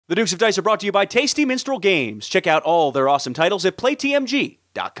The Dukes of Dice are brought to you by Tasty Minstrel Games. Check out all their awesome titles at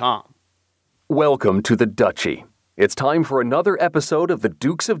playtmg.com. Welcome to the Duchy. It's time for another episode of the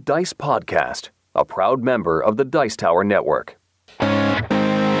Dukes of Dice podcast, a proud member of the Dice Tower Network.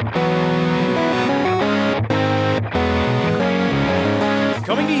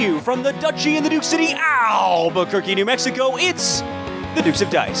 Coming to you from the Duchy in the Duke City, Albuquerque, New Mexico, it's the Dukes of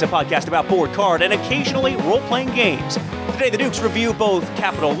Dice, a podcast about board, card, and occasionally role-playing games. Today, the Dukes review both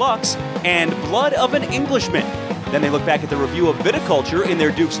Capital Lux and Blood of an Englishman. Then they look back at the review of Viticulture in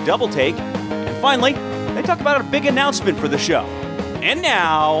their Dukes Double-Take. And finally, they talk about a big announcement for the show. And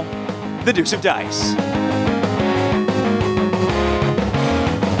now, the Dukes of Dice.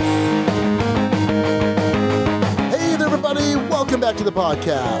 Hey there, everybody. Welcome back to the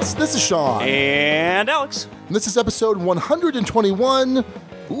podcast. This is Sean. And Alex. And this is episode 121,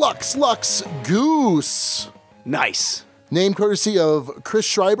 Lux, Goose. Nice. Name courtesy of Chris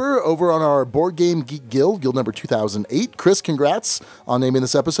Schreiber over on our Board Game Geek Guild number 2008. Chris, congrats on naming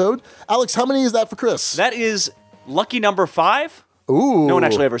this episode. Alex, how many is that for Chris? That is lucky number 5. Ooh. No one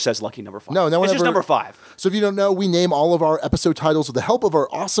actually ever says lucky number 5. No one it's ever. just number 5. So if you don't know, we name all of our episode titles with the help of our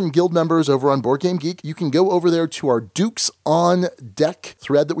awesome guild members over on Board Game Geek. You can go over there to our Dukes on Deck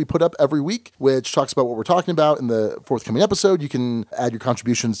thread that we put up every week, which talks about what we're talking about in the forthcoming episode. You can add your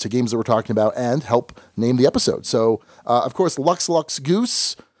contributions to games that we're talking about and help name the episode. So, of course, Lux,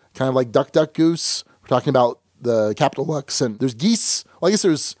 Goose, kind of like Duck, Goose. We're talking about the Capital Lux, and there's geese. Well, I guess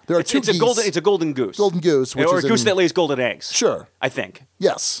there are two geese. It's a golden goose. Golden goose. Which or is a goose that lays golden eggs. Sure. I think.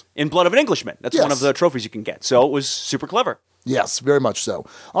 Yes. In Blood of an Englishman. That's one of the trophies you can get. So it was super clever. Yes, very much so.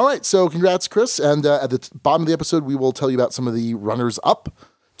 All right, so congrats, Chris. And at the bottom of the episode, we will tell you about some of the runners-up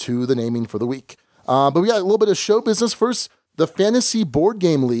to the naming for the week. But we got a little bit of show business first. The Fantasy Board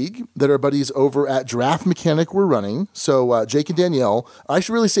Game League that our buddies over at Draft Mechanic were running. So Jake and Danielle, I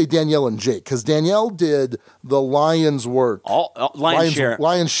should really say Danielle and Jake, because Danielle did the lion's work.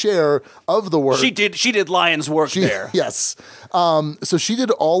 Lion's share of the work. She did lion's work there. Yes. So she did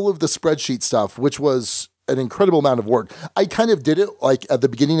all of the spreadsheet stuff, which was an incredible amount of work. I kind of did it like at the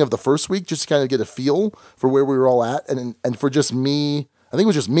beginning of the first week, just to kind of get a feel for where we were all at. And for just me, I think it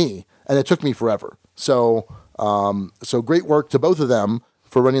was just me, and it took me forever. So great work to both of them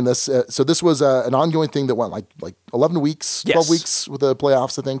for running this. So this was an ongoing thing that went like 11 weeks, 12 weeks with the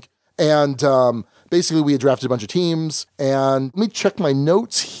playoffs, I think. And basically we had drafted a bunch of teams. And let me check my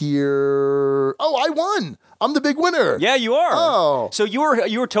notes here. Oh, I won. I'm the big winner. Yeah, you are. Oh. So you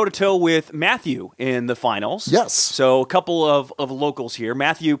were toe-to-toe with Matthew in the finals. Yes. So a couple of locals here.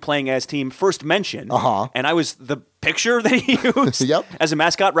 Matthew playing as team First Mention. Uh-huh. And I was the picture that he used Yep. as a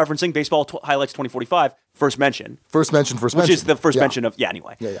mascot referencing Baseball Highlights 2045. First Mention. First mention. Which is the first mention of,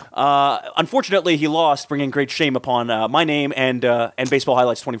 anyway. Yeah. Unfortunately, he lost, bringing great shame upon my name and Baseball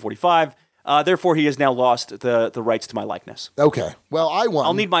Highlights 2045. Therefore, he has now lost the rights to my likeness. Okay. Well, I won.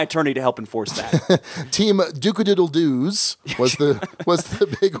 I'll need my attorney to help enforce that. Team Dookadiddle-Doos was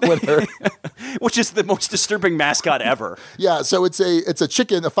the big winner. Which is the most disturbing mascot ever. Yeah, so it's a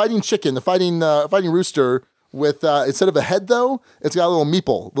chicken, a fighting rooster with instead of a head though, it's got a little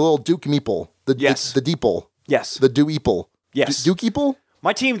meeple, the little Duke Meeple, the Deeple. Yes. The Dew-eeple. Yes. Duke-eeple?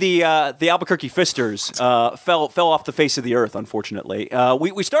 My team, the Albuquerque Fisters, fell off the face of the earth, unfortunately.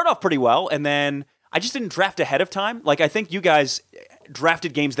 We started off pretty well, and then I just didn't draft ahead of time. Like, I think you guys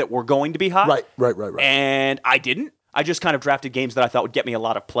drafted games that were going to be hot. Right. And I didn't. I just kind of drafted games that I thought would get me a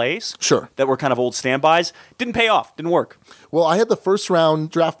lot of plays. Sure. That were kind of old standbys. Didn't pay off. Didn't work. Well, I had the first round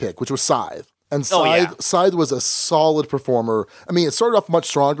draft pick, which was Scythe. And Scythe was a solid performer. I mean, it started off much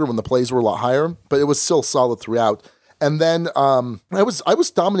stronger when the plays were a lot higher, but it was still solid throughout. And then I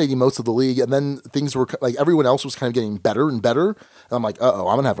was dominating most of the league, and then things were like everyone else was kind of getting better and better. And I'm like, I'm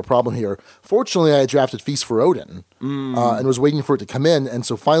gonna have a problem here. Fortunately, I drafted Feast for Odin and was waiting for it to come in. And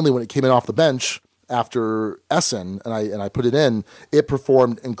so finally, when it came in off the bench after Essen, and I put it in, it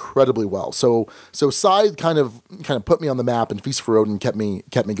performed incredibly well. So Scythe kind of put me on the map, and Feast for Odin kept me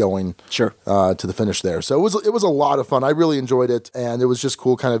going to the finish there. So it was a lot of fun. I really enjoyed it, and it was just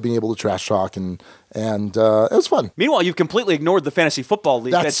cool, kind of being able to trash talk and it was fun. Meanwhile, you've completely ignored the Fantasy Football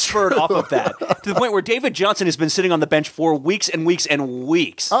League that spurred off of that to the point where David Johnson has been sitting on the bench for weeks and weeks and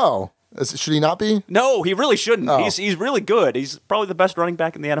weeks. Oh. Should he not be? No, he really shouldn't. Oh. He's really good. He's probably the best running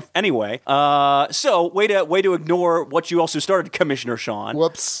back in the NFL anyway. So way to ignore what you also started, Commissioner Sean.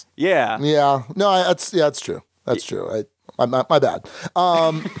 Whoops. Yeah. Yeah. No, that's true. That's true. My bad.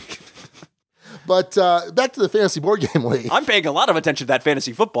 But back to the Fantasy Board Game League. I'm paying a lot of attention to that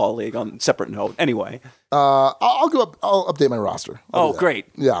Fantasy Football League on a separate note. Anyway. I'll go up. I'll update my roster. Oh, great.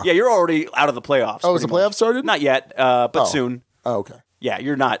 Yeah. Yeah, you're already out of the playoffs. Oh, is the playoffs started? Not yet, but soon. Oh, okay. Yeah,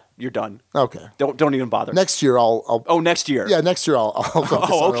 you're not. You're done. Okay. Don't even bother. Next year, I'll. Oh, next year. Yeah, next year I'll focus on it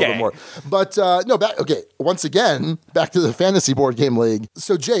a little bit more. But no, once again, back to the Fantasy Board Game League.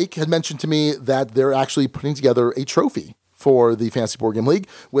 So Jake had mentioned to me that they're actually putting together a trophy for the Fantasy Board Game League,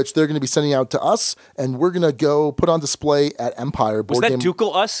 which they're going to be sending out to us, and we're going to go put on display at Empire Board Game. Was that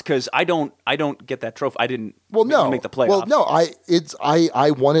Ducal us? Because I don't get that trophy. I didn't make the playoffs. Well, no,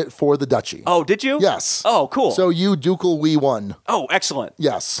 I won it for the Duchy. Oh, did you? Yes. Oh, cool. So you Ducal, we won. Oh, excellent.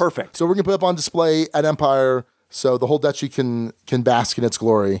 Yes. Perfect. So we're going to put up on display at Empire so the whole Duchy can bask in its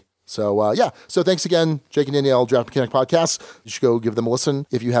glory. So, So thanks again, Jake and Danielle, Draft Mechanic Podcast. You should go give them a listen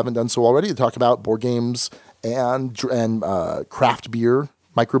if you haven't done so already. They talk about board games and craft beer,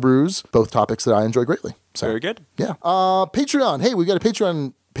 microbrews, both topics that I enjoy greatly. So, very good. Yeah. Patreon. Hey, we've got a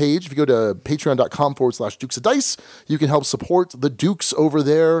Patreon page. If you go to patreon.com/Dukes of Dice, you can help support the Dukes over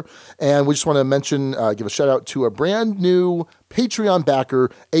there. And we just want to mention, give a shout out to a brand new Patreon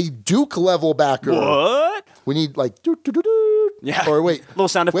backer, a Duke level backer. What? We need like do. Yeah. Or wait. Little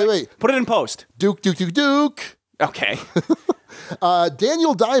sound effect. Wait. Put it in post. Duke. Okay.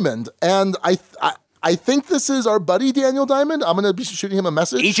 Daniel Diamond, and I think this is our buddy Daniel Diamond. I'm going to be shooting him a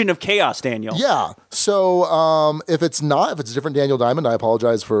message. Agent of Chaos, Daniel. Yeah. So if it's a different Daniel Diamond, I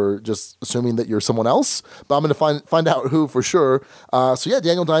apologize for just assuming that you're someone else. But I'm going to find out who for sure.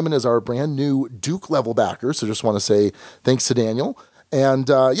 Daniel Diamond is our brand new Duke level backer. So just want to say thanks to Daniel. And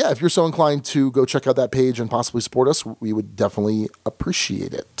if you're so inclined to go check out that page and possibly support us, we would definitely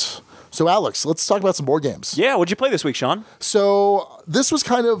appreciate it. So, Alex, let's talk about some board games. Yeah, what'd you play this week, Sean? So, this was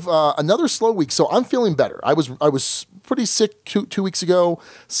kind of another slow week, so I'm feeling better. I was pretty sick 2 weeks ago,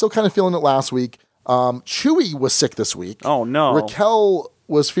 still kind of feeling it last week. Chewy was sick this week. Oh, no. Raquel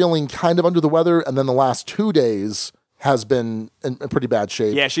was feeling kind of under the weather, and then the last 2 days has been in pretty bad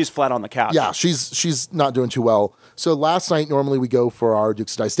shape. Yeah, she's flat on the couch. Yeah, she's not doing too well. So last night, normally we go for our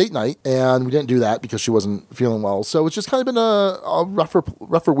Dukes of Dice date night, and we didn't do that because she wasn't feeling well. So it's just kind of been a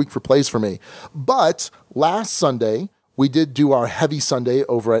rougher week for plays for me. But last Sunday, we did do our heavy Sunday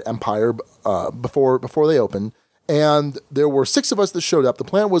over at Empire before they opened, and there were 6 of us that showed up. The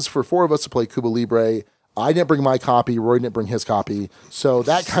plan was for 4 of us to play Cuba Libre. I didn't bring my copy. Roy didn't bring his copy. So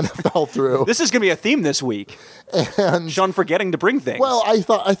that kind of fell through. This is going to be a theme this week. And Sean forgetting to bring things. Well, I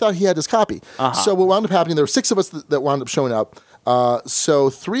thought he had his copy. Uh-huh. So what wound up happening, there were 6 of us that wound up showing up. So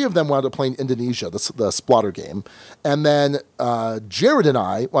 3 of them wound up playing Indonesia, the Splotter game. And then Jared and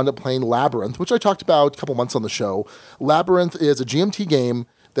I wound up playing Labyrinth, which I talked about a couple months on the show. Labyrinth is a GMT game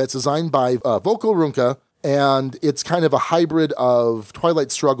that's designed by Volko Runka. And it's kind of a hybrid of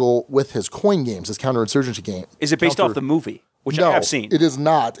Twilight Struggle with his coin games, his counterinsurgency game. Is it based off the movie, which I have seen? It is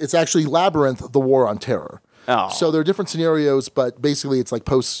not. It's actually Labyrinth, The War on Terror. Oh. So there are different scenarios, but basically it's like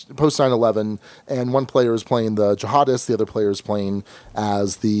post 9/11, and one player is playing the jihadists, the other player is playing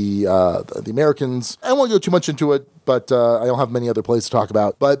as the Americans. I won't go too much into it, but I don't have many other plays to talk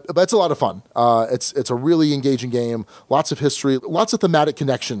about. But it's a lot of fun. It's a really engaging game, lots of history, lots of thematic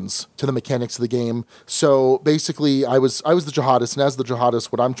connections to the mechanics of the game. So basically, I was the jihadist, and as the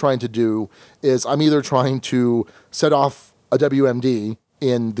jihadist, what I'm trying to do is I'm either trying to set off a WMD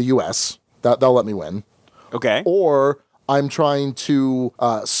in the U.S. That'll let me win. Okay. Or I'm trying to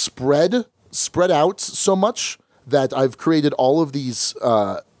spread out so much that I've created all of these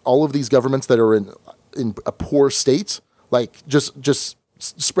governments that are in a poor state, like just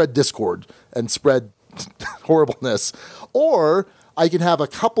spread discord and spread horribleness. Or I can have a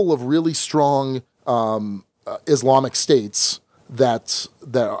couple of really strong Islamic states that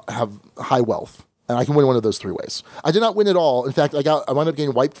have high wealth. And I can win one of those 3 ways. I did not win at all. In fact, I wound up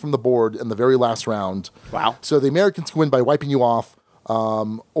getting wiped from the board in the very last round. Wow. So the Americans can win by wiping you off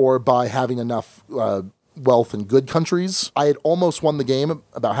or by having enough wealth in good countries. I had almost won the game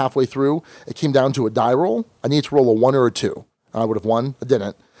about halfway through. It came down to a die roll. I needed to roll a 1 or a 2. I would have won. I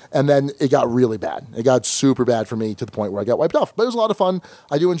didn't. And then it got really bad. It got super bad for me to the point where I got wiped off. But it was a lot of fun.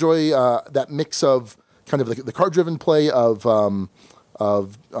 I do enjoy that mix of kind of the card-driven play of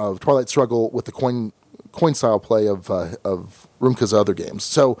Twilight Struggle with the coin style play of Rumka's other games.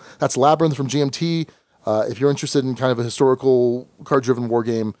 So that's Labyrinth from GMT. If you're interested in kind of a historical card-driven war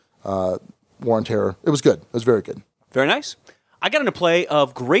game, War on Terror, it was good. It was very good. Very nice. I got into play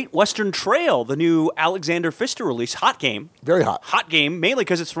of Great Western Trail, the new Alexander Pfister release. Hot game. Very hot. Hot game, mainly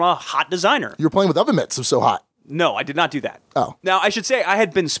because it's from a hot designer. You were playing with oven mitts, it was so hot. No, I did not do that. Oh. Now, I should say I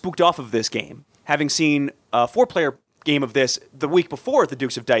had been spooked off of this game, having seen a 4-player game of this the week before at the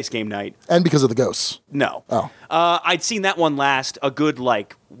Dukes of Dice game night. And because of the ghosts. No. Oh. I'd seen that one last a good,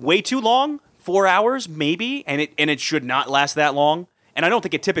 way too long, 4 hours, maybe, and it should not last that long. And I don't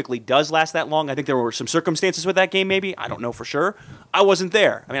think it typically does last that long. I think there were some circumstances with that game, maybe. I don't know for sure. I wasn't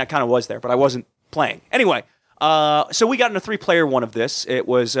there. I mean, I kind of was there, but I wasn't playing. Anyway, so we got in a 3-player one of this. It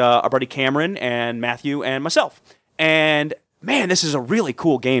was our buddy Cameron and Matthew and myself. And, man, this is a really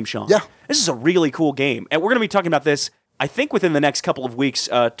cool game, Sean. Yeah. This is a really cool game. And we're going to be talking about this, I think, within the next couple of weeks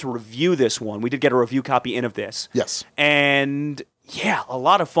to review this one. We did get a review copy in of this. Yes. And, yeah, a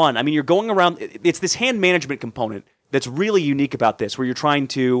lot of fun. I mean, you're going around. It's this hand management component that's really unique about this, where you're trying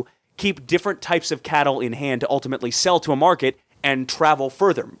to keep different types of cattle in hand to ultimately sell to a market and travel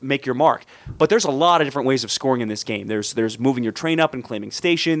further, make your mark. But there's a lot of different ways of scoring in this game. There's moving your train up and claiming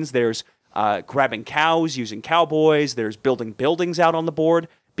stations. There's grabbing cows using cowboys. There's building buildings out on the board.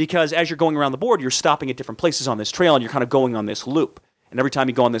 Because as you're going around the board, you're stopping at different places on this trail, and you're kind of going on this loop. And every time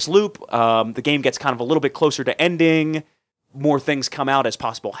you go on this loop, the game gets kind of a little bit closer to ending. More things come out as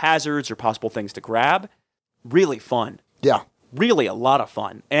possible hazards or possible things to grab. Really fun. Yeah. Really a lot of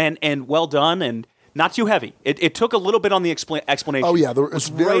fun. And well done and not too heavy. It took a little bit on the explanation. Oh, yeah. It's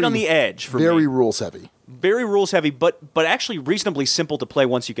right on the edge for me. Very rules heavy. Very rules heavy, but actually reasonably simple to play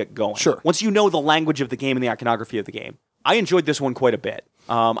once you get going. Sure. Once you know the language of the game and the iconography of the game. I enjoyed this one quite a bit.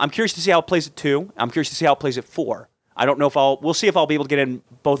 I'm curious to see how it plays at 2. I'm curious to see how it plays at 4. I don't know if we'll see if I'll be able to get in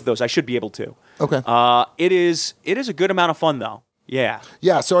both of those. I should be able to. Okay. It is a good amount of fun, though. Yeah.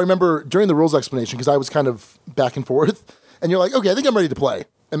 Yeah, so I remember during the rules explanation, because I was kind of back and forth, and you're like, okay, I think I'm ready to play.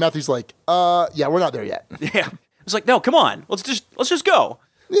 And Matthew's like, yeah, we're not there yet. Yeah. It's like, no, come on. Let's just go.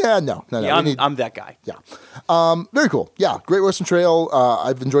 Yeah, no. Yeah, I'm that guy. Yeah. Very cool. Yeah, Great Western Trail.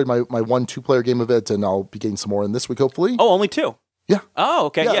 I've enjoyed my 1-2-player game of it, and I'll be getting some more in this week, hopefully. Oh, only 2? Yeah. Oh,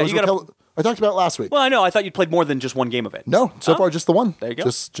 okay. Yeah, you got I talked about it last week. Well, I know. I thought you'd played more than just one game of it. No, so far just the one. There you go.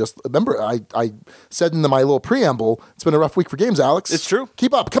 Just remember, I said in my little preamble, it's been a rough week for games, Alex. It's true.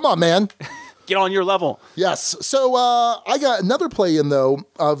 Keep up. Come on, man. Get on your level. Yes. So I got another play in, though,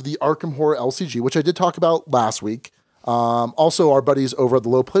 of the Arkham Horror LCG, which I did talk about last week. Also, our buddies over at the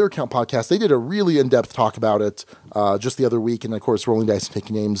Low Player Count podcast, they did a really in-depth talk about it just the other week. And, of course, Rolling Dice and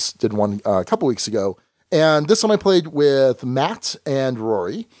Taking Names did one a couple weeks ago. And this one I played with Matt and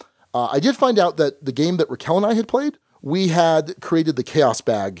Rory. I did find out that the game that Raquel and I had played, we had created the Chaos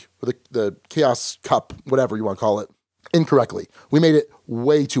Bag, or the Chaos Cup, whatever you want to call it, incorrectly. We made it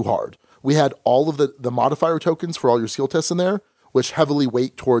way too hard. We had all of the modifier tokens for all your skill tests in there, which heavily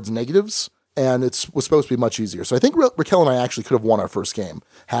weight towards negatives, and it was supposed to be much easier. So I think Raquel and I actually could have won our first game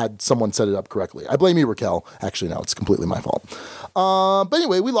had someone set it up correctly. I blame you, Raquel. Actually, no, it's completely my fault. But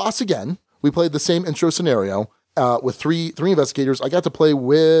anyway, we lost again. We played the same intro scenario. With three investigators. I got to play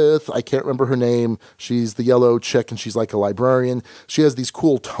with, I can't remember her name. She's the yellow chick, and she's like a librarian. She has these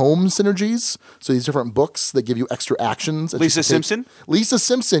cool tome synergies. So these different books that give you extra actions. Lisa Simpson? Lisa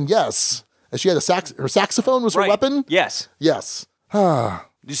Simpson, yes. And she had her saxophone was her weapon? Yes. Yes.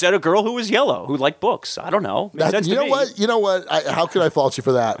 You said a girl who was yellow, who liked books. I don't know. Makes sense to me. You know what? How could I fault you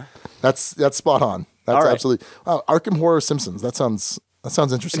for that? That's spot on. That's absolutely. Arkham Horror Simpsons. That sounds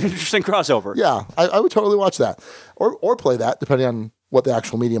interesting. An interesting crossover. Yeah, I would totally watch that. Or play that, depending on what the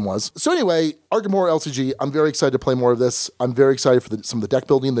actual medium was. So anyway, Arkham Horror LCG, I'm very excited to play more of this. I'm very excited for some of the deck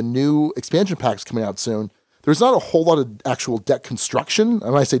building. The new expansion pack's coming out soon. There's not a whole lot of actual deck construction.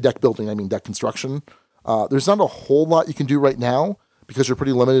 And when I say deck building, I mean deck construction. There's not a whole lot you can do right now because you're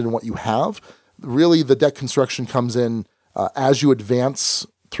pretty limited in what you have. Really, the deck construction comes in as you advance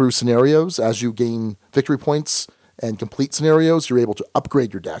through scenarios, as you gain victory points and complete scenarios, you're able to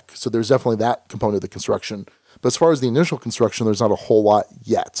upgrade your deck. So there's definitely that component of the construction. But as far as the initial construction, there's not a whole lot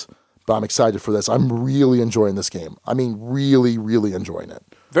yet. But I'm excited for this. I'm really enjoying this game. I mean, really, really enjoying it.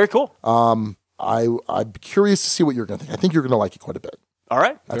 Very cool. I'm curious to see what you're going to think. I think you're going to like it quite a bit. All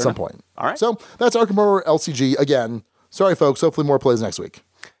right. At some point. All right. So that's Arkham Horror LCG. Again, sorry, folks. Hopefully more plays next week.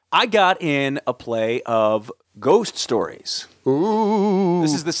 I got in a play of Ghost Stories. Ooh.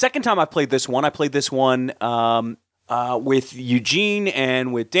 This is the second time I've played this one. I played this one with Eugene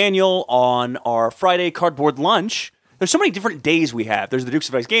and with Daniel on our Friday cardboard lunch. There's so many different days we have. There's the Dukes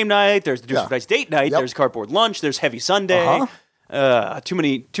of Dice game night. There's the Dukes of Dice date night. Yep. There's cardboard lunch. There's Heavy Sunday. Too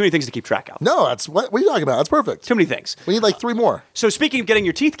many things to keep track of. No, what are you talking about? That's perfect. Too many things. We need like 3 more. So speaking of getting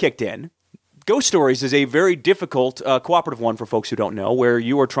your teeth kicked in, Ghost Stories is a very difficult cooperative one for folks who don't know, where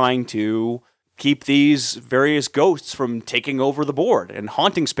you are trying to keep these various ghosts from taking over the board and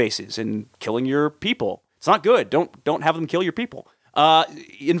haunting spaces and killing your people. It's not good. Don't have them kill your people.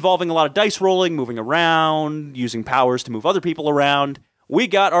 Involving a lot of dice rolling, moving around, using powers to move other people around. We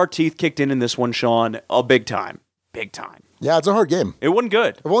got our teeth kicked in this one, Sean, a big time. Big time. Yeah, it's a hard game. It wasn't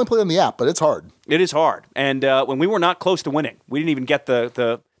good. I've only played on the app, but it's hard. It is hard. And when we were not close to winning, we didn't even get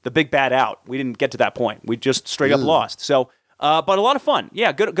the big bad out. We didn't get to that point. We just straight up lost. So But a lot of fun.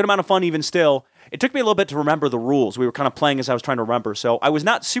 Yeah, good amount of fun even still. It took me a little bit to remember the rules. We were kind of playing as I was trying to remember, so I was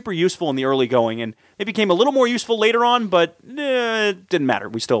not super useful in the early going, and it became a little more useful later on, but it didn't matter.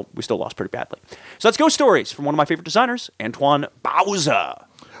 We still lost pretty badly. So let's go stories from one of my favorite designers, Antoine Bauza.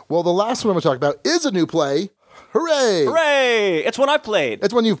 Well, the last one I'm going to talk about is a new play. Hooray! Hooray! It's one I've played.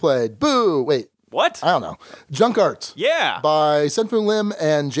 It's one you've played. Boo! Wait. What? I don't know. Junk Art. Yeah. By Senfu Lim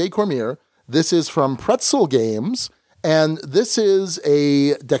and Jay Cormier. This is from Pretzel Games. And this is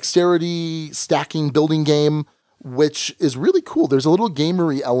a dexterity stacking building game, which is really cool. There's a little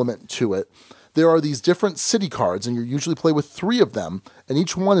gamery element to it. There are these different city cards, and you usually play with 3 of them, and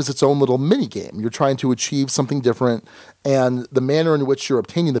each one is its own little mini game. You're trying to achieve something different, and the manner in which you're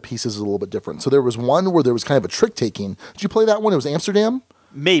obtaining the pieces is a little bit different. So there was one where there was kind of a trick-taking. Did you play that one? It was Amsterdam?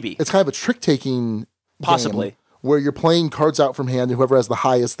 Maybe. It's kind of a trick-taking Possibly. game where you're playing cards out from hand, and whoever has the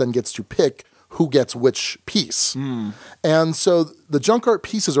highest then gets to pick who gets which piece. And so the junk art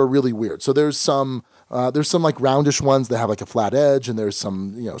pieces are really weird. So there's some like roundish ones that have like a flat edge, and there's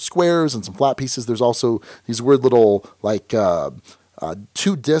some, squares and some flat pieces. There's also these weird little like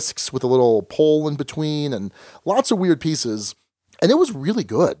 2 discs with a little pole in between, and lots of weird pieces. And it was really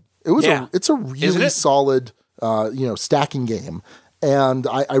good. It's a really solid, stacking game. And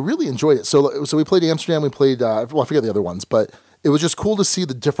I really enjoyed it. So we played Amsterdam, we played, I forget the other ones, but it was just cool to see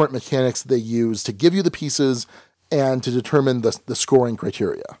the different mechanics they use to give you the pieces and to determine the scoring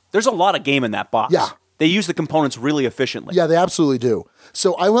criteria. There's a lot of game in that box. Yeah. They use the components really efficiently. Yeah, they absolutely do.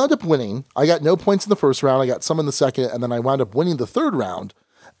 So I wound up winning. I got no points in the first round. I got some in the second, and then I wound up winning the third round.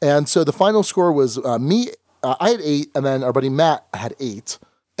 And so the final score was I had 8, and then our buddy Matt had 8.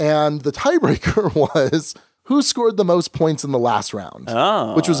 And the tiebreaker was who scored the most points in the last round,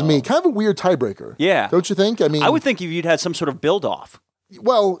 which was me. Kind of a weird tiebreaker. Yeah. Don't you think? I mean, I would think you'd had some sort of build-off.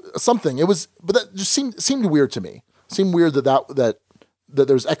 Well, something. It was, but that just seemed weird to me. It seemed weird that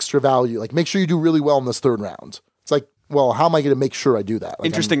there's extra value. Like, make sure you do really well in this third round. It's like, well, how am I going to make sure I do that? Like,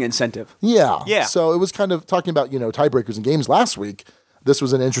 interesting incentive. Yeah. Yeah. So it was kind of talking about, tiebreakers in games last week. This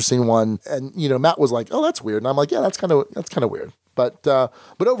was an interesting one. And, Matt was like, oh, that's weird. And I'm like, yeah, that's kind of weird. But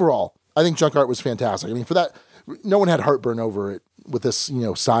overall, I think Junk Art was fantastic. I mean, for that, no one had heartburn over it with this,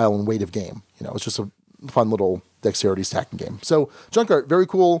 style and weight of game. It's just a fun little dexterity stacking game. So Junk Art, very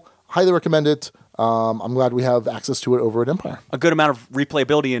cool. Highly recommend it. I'm glad we have access to it over at Empire. A good amount of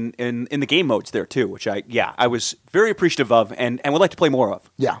replayability in the game modes there too, which I was very appreciative of and would like to play more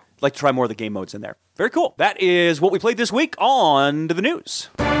of. Yeah. I'd like to try more of the game modes in there. Very cool. That is what we played this week. On to the news.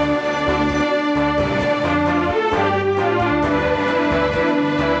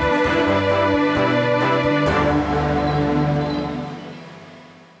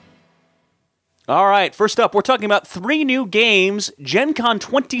 All right, first up, we're talking about 3 new games, Gen Con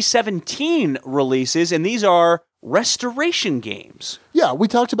 2017 releases, and these are restoration games. Yeah, we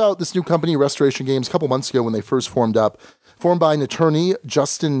talked about this new company, Restoration Games, a couple months ago when they first formed up, formed by an attorney,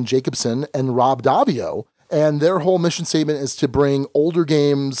 Justin Jacobson, and Rob Davio. And their whole mission statement is to bring older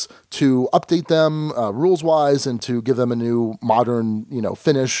games, to update them rules-wise, and to give them a new modern,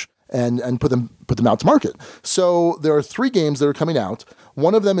 finish and put them out to market. So there are 3 games that are coming out.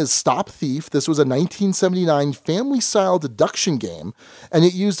 One of them is Stop Thief. This was a 1979 family-style deduction game, and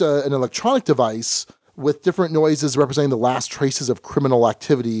it used an electronic device with different noises representing the last traces of criminal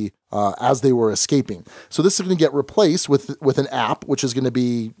activity as they were escaping. So this is going to get replaced with an app, which is going to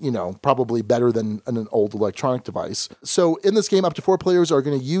be, probably better than an old electronic device. So in this game, up to 4 players are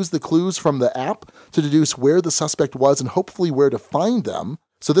going to use the clues from the app to deduce where the suspect was and hopefully where to find them.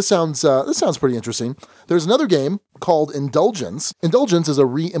 So this sounds pretty interesting. There's another game called Indulgence. Indulgence is a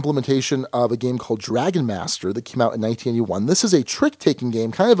re-implementation of a game called Dragon Master that came out in 1981. This is a trick-taking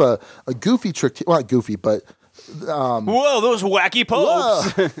game, kind of a goofy trick. Well, not goofy, but whoa, those wacky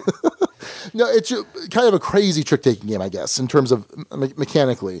popes! No, it's kind of a crazy trick-taking game, I guess, in terms of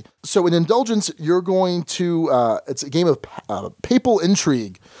mechanically. So in Indulgence, you're going to it's a game of papal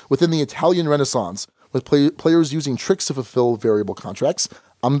intrigue within the Italian Renaissance, with players using tricks to fulfill variable contracts.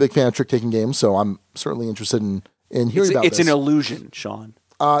 I'm a big fan of trick-taking games, so I'm certainly interested in hearing about this. It's an illusion, Sean.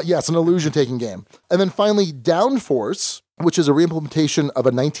 Yeah, it's an illusion-taking game. And then finally, Downforce, which is a reimplementation of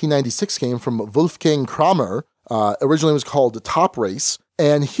a 1996 game from Wolfgang Kramer. Originally it was called Top Race.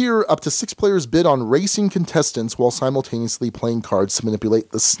 And here, up to 6 players bid on racing contestants while simultaneously playing cards to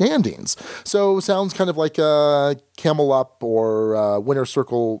manipulate the standings. So sounds kind of like a Camel Up or Winner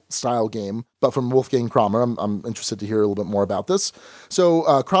Circle style game, but from Wolfgang Kramer. I'm interested to hear a little bit more about this.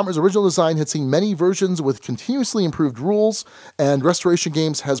 So Kramer's original design had seen many versions with continuously improved rules, and Restoration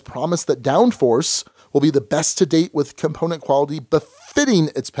Games has promised that Downforce will be the best to date with component quality befitting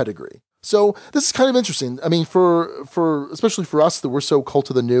its pedigree. So this is kind of interesting. I mean, for especially for us that we're so cult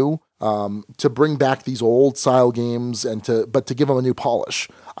of the new, to bring back these old style games but to give them a new polish,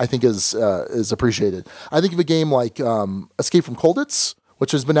 I think is appreciated. I think of a game like Escape from Colditz,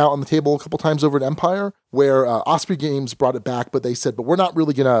 which has been out on the table a couple times over at Empire, where Osprey Games brought it back, but they said, but we're not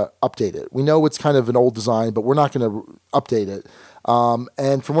really going to update it. We know it's kind of an old design, but we're not going to update it.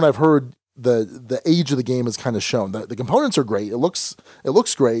 And from what I've heard, the age of the game is kind of shown. The components are great. It looks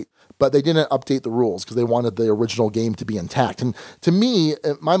great, but they didn't update the rules because they wanted the original game to be intact. And to me,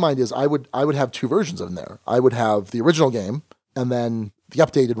 my mind is I would have two versions in there. I would have the original game and then the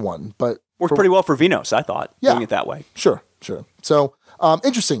updated one. But worked pretty well for Vinos, I thought, doing it that way. Sure. So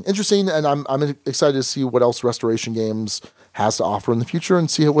interesting, and I'm excited to see what else Restoration Games has to offer in the future and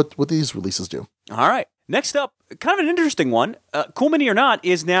see what these releases do. All right. Next up, kind of an interesting one. Cool Mini or Not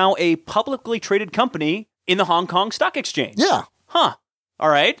is now a publicly traded company in the Hong Kong Stock Exchange. Yeah. Huh. All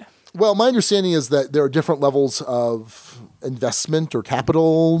right. Well, my understanding is that there are different levels of investment or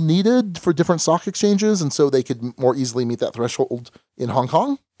capital needed for different stock exchanges, and so they could more easily meet that threshold in Hong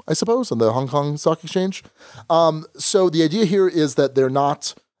Kong, I suppose, on the Hong Kong Stock Exchange. So the idea here is that they're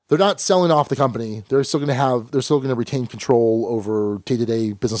not selling off the company. They're still going to retain control over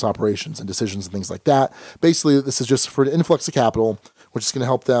day-to-day business operations and decisions and things like that. Basically, this is just for an influx of capital, which is going to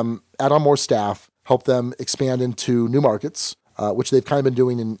help them add on more staff, help them expand into new markets, which they've kind of been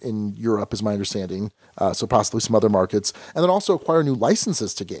doing in Europe, is my understanding. So possibly some other markets, and then also acquire new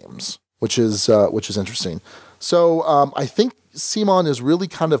licenses to games, which is interesting. So I think CMON is really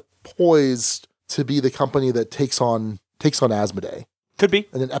kind of poised to be the company that takes on Asmodee. Could be.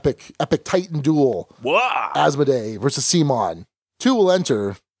 In an epic Titan duel. Wow. Asmodee versus CMON. Two will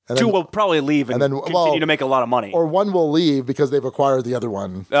enter. And Two will probably leave and then continue to make a lot of money. Or one will leave because they've acquired the other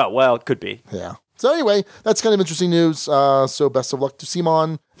one. Oh, well, it could be. Yeah. So anyway, that's kind of interesting news. So best of luck to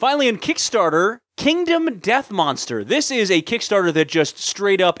CMON. Finally, in Kickstarter, Kingdom Death Monster. This is a Kickstarter that just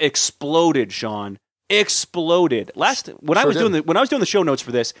straight up exploded, Sean. Exploded. When I was doing the show notes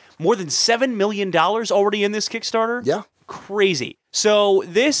for this, more than $7 million already in this Kickstarter. Yeah. Crazy. So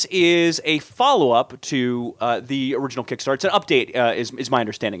this is a follow-up to the original Kickstarter. It's an update, is my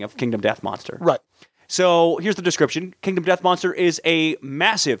understanding of Kingdom Death Monster. Right. So here's the description. Kingdom Death Monster is a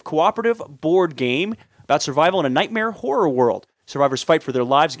massive cooperative board game about survival in a nightmare horror world. Survivors fight for their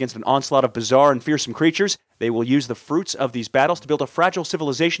lives against an onslaught of bizarre and fearsome creatures. They will use the fruits of these battles to build a fragile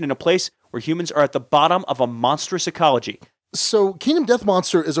civilization in a place where humans are at the bottom of a monstrous ecology. So Kingdom Death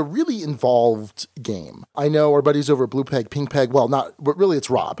Monster is a really involved game. I know our buddies over at Blue Peg, Pink Peg, well, not, but really it's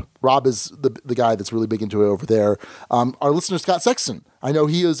Rob. Rob is the guy that's really big into it over there. Our listener, Scott Sexton, I know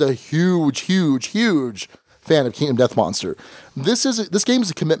he is a huge fan of Kingdom Death Monster. This game is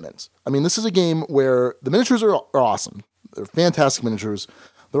a commitment. I mean, this is a game where the miniatures are awesome. They're fantastic miniatures.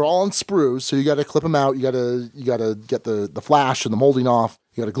 They're all on sprues, so you got to clip them out. You got to get the flash and the molding off.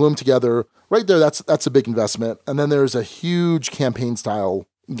 You got to glue them together. Right there, that's a big investment. And then there's a huge campaign style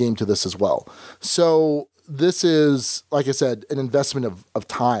game to this as well. So this is, like I said, an investment of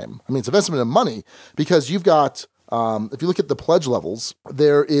time. I mean, it's an investment of money because you've got, if you look at the pledge levels,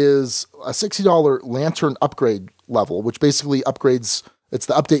 there is a $60 lantern upgrade level, which basically upgrades. It's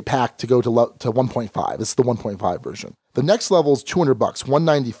the update pack to go to 1.5. It's the 1.5 version. The next level is $200,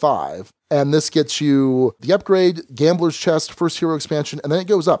 $195, and this gets you the upgrade, Gambler's Chest, First Hero expansion, and then it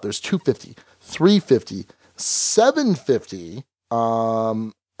goes up. There's $250, $350,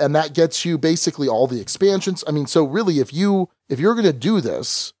 $750, and that gets you basically all the expansions. I mean, so really, if you're going to do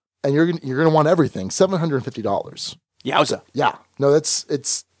this and you're going to want everything, $750. Yowza! Yeah, no,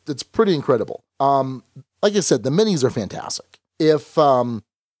 it's pretty incredible. Like I said, the minis are fantastic. If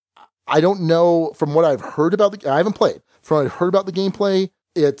I don't know, from what I've heard about I haven't played. From what I've heard about the gameplay,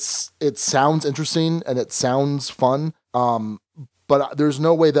 it sounds interesting and it sounds fun. But there's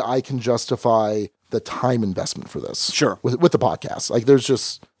no way that I can justify the time investment for this. Sure. With the podcast, like there's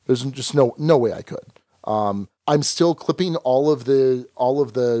just no way I could. I'm still clipping all of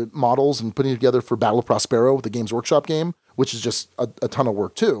the models and putting it together for Battle of Prospero, the Games Workshop game, which is just a ton of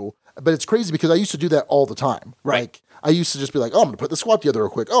work too. But it's crazy because I used to do that all the time. Right. Like, I used to just be like, oh, I'm going to put the squad together real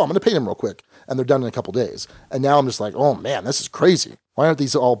quick. Oh, I'm going to paint them real quick. And they're done in a couple days. And now I'm just like, oh, man, this is crazy. Why aren't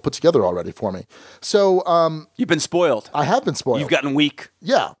these all put together already for me? So you've been spoiled. I have been spoiled. You've gotten weak.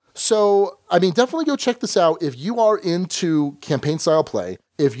 Yeah. So, I mean, definitely go check this out. If you are into campaign-style play,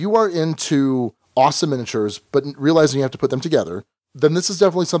 if you are into awesome miniatures, but realizing you have to put them together, then this is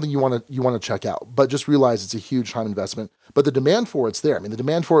definitely something you want to check out. But just realize it's a huge time investment. But the demand for it's there. I mean, the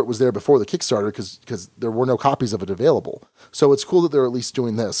demand for it was there before the Kickstarter because there were no copies of it available. So it's cool that they're at least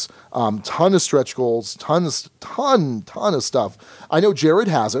doing this. Ton of stretch goals, ton of stuff. I know Jared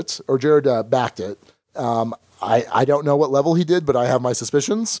has it, or Jared backed it. I don't know what level he did, but I have my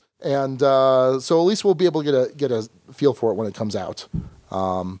suspicions. And so at least we'll be able to get a feel for it when it comes out.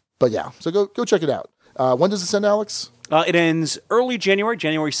 But yeah, so go check it out. When does this end, Alex? It ends early January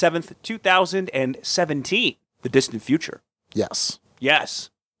 7th, 2017. The distant future. Yes. Yes.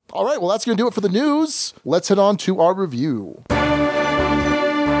 All right, well, that's going to do it for the news. Let's head on to our review.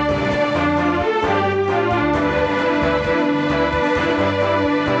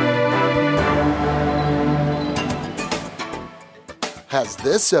 Has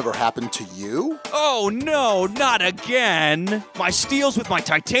this ever happened to you? Oh no, not again! My steel's with my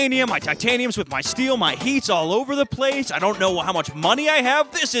titanium's with my steel, my heat's all over the place, I don't know how much money I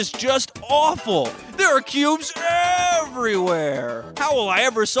have, this is just awful! There are cubes everywhere! How will I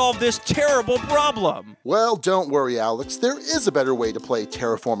ever solve this terrible problem? Well, don't worry, Alex, there is a better way to play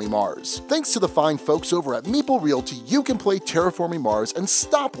Terraforming Mars. Thanks to the fine folks over at Meeple Realty, you can play Terraforming Mars and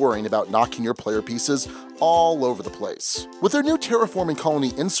stop worrying about knocking your player pieces all over the place. With their new Terraforming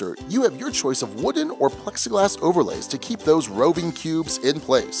Colony insert, you have your choice of wooden or plexiglass overlays to keep those roving cubes in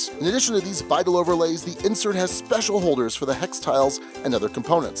place. In addition to these vital overlays, the insert has special holders for the hex tiles and other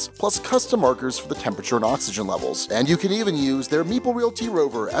components, plus custom markers for the temperature and oxygen levels. And you can even use their Meeple Realty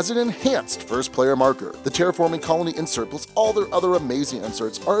rover as an enhanced first player marker. The Terraforming Colony insert plus all their other amazing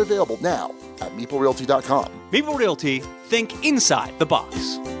inserts are available now at meeplerealty.com. Meeple Realty, think inside the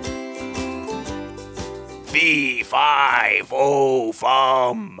box. Fee, fi, fo,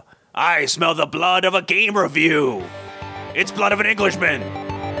 fum. I smell the blood of a game review. It's blood of an Englishman.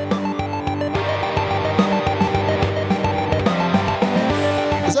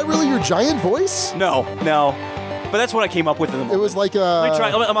 Is that really your giant voice? No. But that's what I came up with in the moment. It was like a... Let me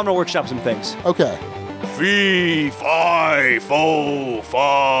try. I'm going to workshop some things. Okay. Fee, fi, fo,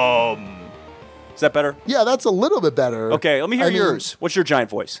 fum. Is that better? Yeah, that's a little bit better. Okay, let me hear yours. What's your giant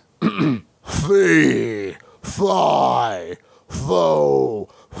voice? Fee, fi, fo,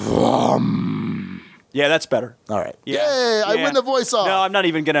 fum. Yeah, that's better. All right. Yeah. Yay, I win the voice off. No, I'm not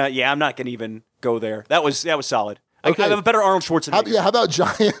even gonna. Yeah, I'm not gonna even go there. That was solid. Okay. I have a better Arnold Schwarzenegger. How about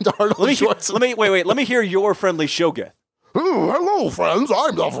giant Arnold Schwarzenegger? Wait. Let me hear your friendly Shoggoth. Hello, friends.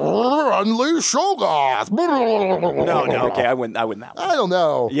 I'm the friendly Shoggoth. No. Okay, I win that one. I don't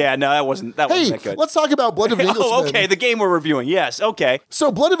know. Yeah, no, that wasn't that good. Let's talk about Blood of an Englishman. Oh, okay, the game we're reviewing. Yes, okay. So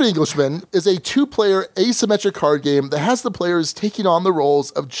Blood of an Englishman is a 2-player asymmetric card game that has the players taking on the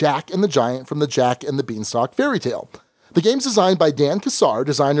roles of Jack and the Giant from the Jack and the Beanstalk fairy tale. The game's designed by Dan Cassar,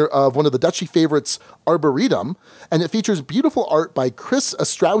 designer of one of the Dutchy favorites, Arboretum, and it features beautiful art by Chris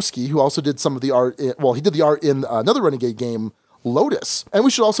Ostrowski, who also did some of the art, he did the art in another Renegade game, Lotus. And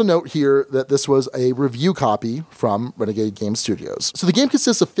we should also note here that this was a review copy from Renegade Game Studios. So the game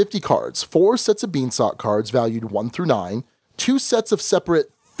consists of 50 cards, 4 sets of Beanstalk cards valued 1 through 9, 2 sets of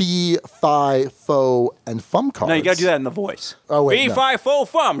separate fee, fi, fo, and fum cards. No, you gotta do that in the voice. Oh, wait, Fee, fi, fo,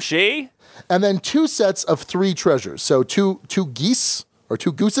 fum, she. And then 2 sets of 3 treasures. So two geese, or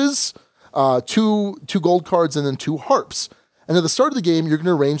 2 gooses, 2 gold cards, and then 2 harps. And at the start of the game, you're going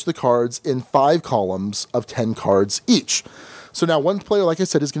to arrange the cards in 5 columns of 10 cards each. So now one player, like I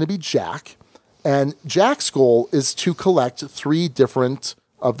said, is going to be Jack. And Jack's goal is to collect 3 different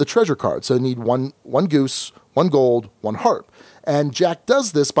of the treasure cards. So you need one goose, 1 gold, 1 harp. And Jack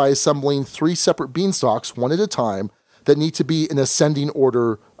does this by assembling 3 separate beanstalks, one at a time, that need to be in ascending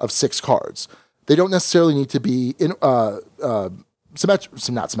order of 6 cards. They don't necessarily need to be in not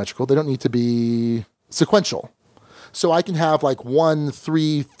symmetrical. They don't need to be sequential. So I can have like 1,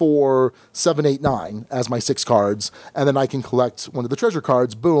 3, 4, 7, 8, 9 as my 6 cards, and then I can collect one of the treasure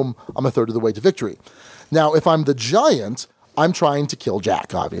cards. Boom, I'm a third of the way to victory. Now, if I'm the Giant, I'm trying to kill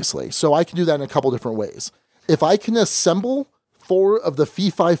Jack, obviously. So I can do that in a couple different ways. If I can assemble 4 of the fee,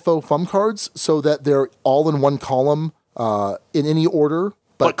 fi, fo, fum cards so that they're all in one column in any order,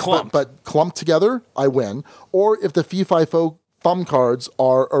 but clumped together, I win. Or if the fee, fi, fo, fum cards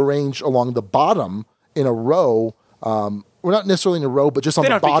are arranged along the bottom in a row, we're not necessarily in a row, but just on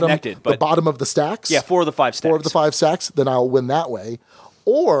the bottom of the stacks. Yeah, 4 of the 5 stacks. 4 of the 5 stacks, then I'll win that way.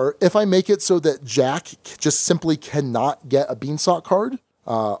 Or if I make it so that Jack just simply cannot get a beanstalk card,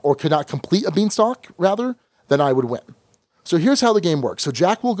 or cannot complete a beanstalk, rather, then I would win. So here's how the game works. So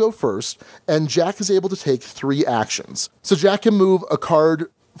Jack will go first, and Jack is able to take 3 actions. So Jack can move a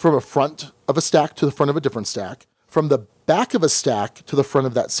card from a front of a stack to the front of a different stack, from the back of a stack to the front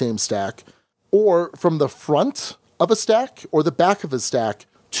of that same stack, or from the front of a stack or the back of his stack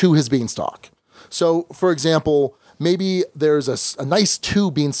to his beanstalk. So, for example, maybe there's a nice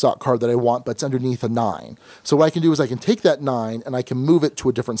 2 beanstalk card that I want, but it's underneath a 9. So what I can do is I can take that 9 and I can move it to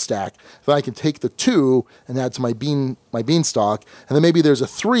a different stack. Then I can take the 2 and add to my beanstalk. And then maybe there's a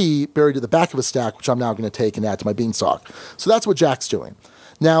 3 buried at the back of a stack, which I'm now going to take and add to my beanstalk. So that's what Jack's doing.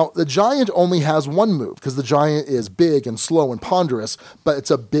 Now, the giant only has one move because the giant is big and slow and ponderous, but it's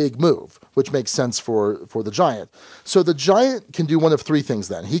a big move, which makes sense for the giant. So the giant can do one of 3 things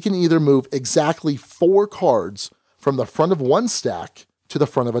then. He can either move exactly 4 cards from the front of one stack to the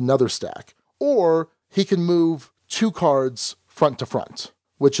front of another stack, or he can move 2 cards front to front,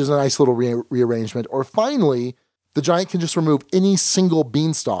 which is a nice little rearrangement. Or finally, the giant can just remove any single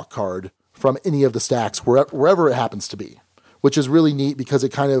beanstalk card from any of the stacks wherever it happens to be, which is really neat because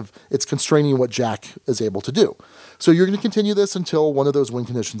it's constraining what Jack is able to do. So you're going to continue this until one of those win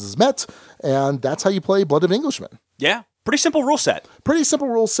conditions is met, and that's how you play Blood of Englishman. Yeah, pretty simple rule set. Pretty simple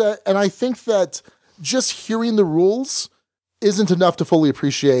rule set, and I think that just hearing the rules isn't enough to fully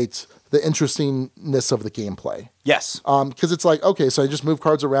appreciate the interestingness of the gameplay. Yes. Because it's like, okay, so I just move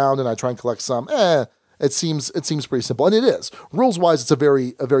cards around and I try and collect some. It seems pretty simple, and it is. Rules-wise, it's a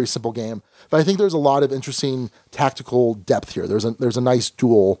very simple game. But I think there's a lot of interesting tactical depth here. There's a nice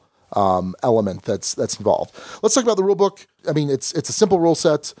dual element that's involved. Let's talk about the rulebook. I mean, it's a simple rule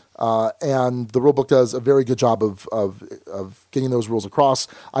set, and the rulebook does a very good job of getting those rules across.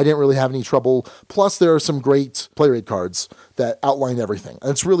 I didn't really have any trouble. Plus, there are some great player aid cards that outline everything, and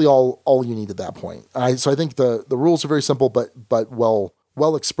it's really all you need at that point. So I think the rules are very simple, but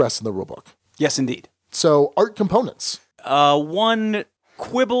well expressed in the rulebook. Yes, indeed. So, art components. One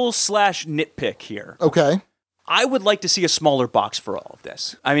quibble/nitpick here. Okay. I would like to see a smaller box for all of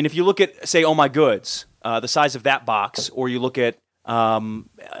this. I mean, if you look at, say, Oh My Goods, the size of that box, or you look at,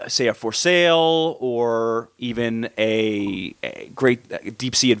 say, a For Sale, or even a great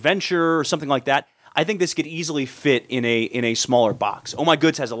Deep Sea Adventure, or something like that, I think this could easily fit in a smaller box. Oh My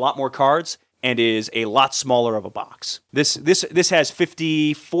Goods has a lot more cards and is a lot smaller of a box. This has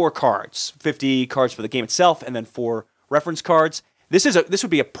 54 cards, 50 cards for the game itself, and then 4 reference cards. This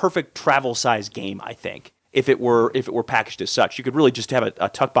would be a perfect travel size game, I think, if it were packaged as such. You could really just have a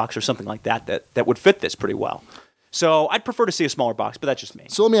tuck box or something like that would fit this pretty well. So I'd prefer to see a smaller box, but that's just me.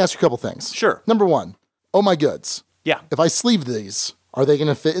 So let me ask you a couple things. Sure. Number 1, Oh My Goods. Yeah. If I sleeve these, are they going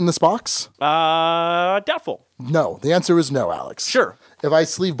to fit in this box? Doubtful. No. The answer is no, Alex. Sure. If I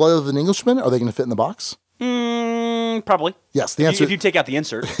sleeve Blood of an Englishman, are they going to fit in the box? Probably. Yes, the answer. If you take out the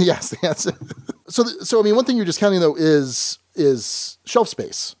insert. Yes, the answer. So I mean, one thing you're discounting though is shelf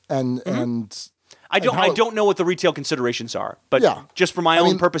space and I don't know what the retail considerations are, but just for my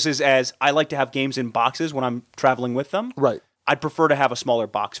own purposes, as I like to have games in boxes when I'm traveling with them. Right. I'd prefer to have a smaller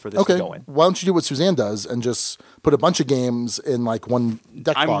box for this to go in. Why don't you do what Suzanne does and just put a bunch of games in like one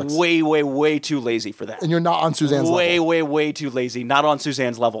deck box? I'm way too lazy for that. And you're not on Suzanne's level. Way too lazy. Not on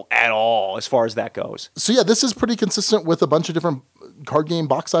Suzanne's level at all as far as that goes. So yeah, this is pretty consistent with a bunch of different card game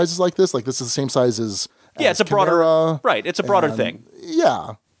box sizes like this. Like this is the same size as it's a broader, right. It's a broader thing.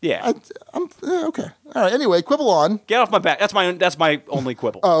 Yeah. Yeah. Okay. All right. Anyway, quibble on. Get off my back. That's my only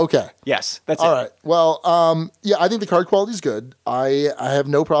quibble. Oh, okay. Yes, that's all it. All right. Well, I think the card quality is good. I have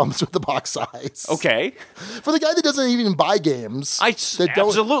no problems with the box size. Okay. For the guy that doesn't even buy games, I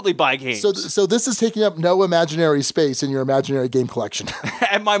absolutely buy games. So this is taking up no imaginary space in your imaginary game collection.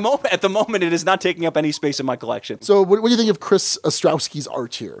 At the moment, it is not taking up any space in my collection. So what do you think of Chris Ostrowski's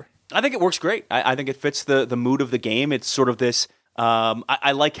art here? I think it works great. I think it fits the mood of the game. It's sort of this.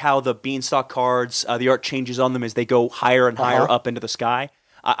 I like how the beanstalk cards, the art changes on them as they go higher and higher up into the sky.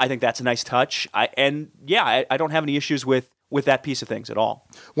 I think that's a nice touch. I don't have any issues with that piece of things at all.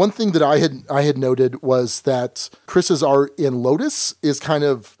 One thing that I had noted was that Chris's art in Lotus is kind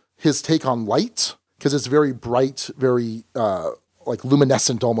of his take on light, because it's very bright, very like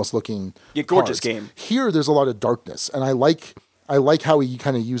luminescent almost looking. Yeah, gorgeous cards. Game. Here there's a lot of darkness, and I like how he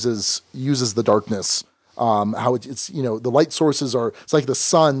kind of uses the darkness. How it's the light sources it's like the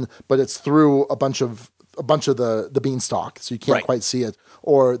sun, but it's through a bunch of the beanstalk, so you can't quite see it.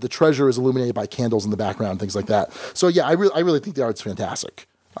 Or the treasure is illuminated by candles in the background, things like that. So yeah, I really think the art's fantastic.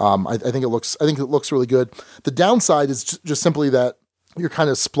 I think it looks really good. The downside is just simply that you're kind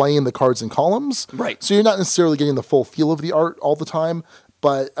of splaying the cards in columns, right? So you're not necessarily getting the full feel of the art all the time.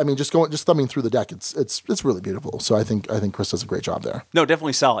 But I mean, just thumbing through the deck, it's really beautiful. So I think Chris does a great job there. No,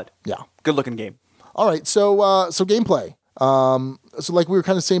 definitely solid. Yeah, good looking game. All right, so gameplay. So like we were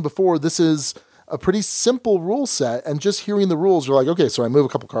kind of saying before, this is a pretty simple rule set, and just hearing the rules, you're like, okay, so I move a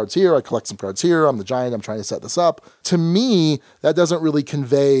couple cards here, I collect some cards here, I'm the giant, I'm trying to set this up. To me, that doesn't really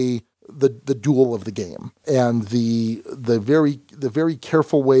convey the duel of the game and the very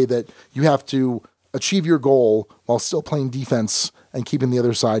careful way that you have to achieve your goal while still playing defense and keeping the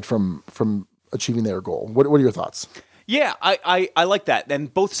other side from achieving their goal. What are your thoughts? Yeah, I like that.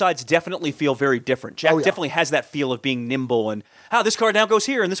 And both sides definitely feel very different. Jack definitely has that feel of being nimble and, this card now goes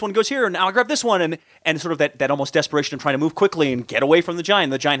here and this one goes here and now I grab this one and sort of that almost desperation of trying to move quickly and get away from the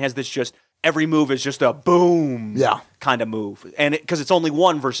Giant. The Giant has this just, every move is just a boom kind of move. And because it's only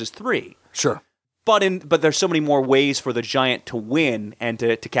 1 versus 3. Sure. But there's so many more ways for the Giant to win and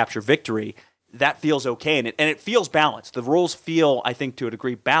to capture victory. That feels okay. And it feels balanced. The rules feel, I think, to a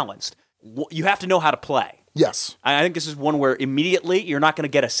degree balanced. You have to know how to play. Yes. I think this is one where immediately you're not going to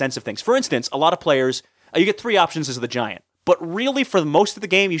get a sense of things. For instance, a lot of players, you get 3 options as the Giant. But really, for most of the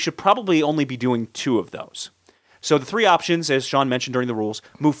game, you should probably only be doing 2 of those. So the 3 options, as Sean mentioned during the rules,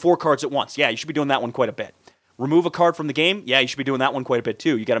 move 4 cards at once. Yeah, you should be doing that one quite a bit. Remove a card from the game. Yeah, you should be doing that one quite a bit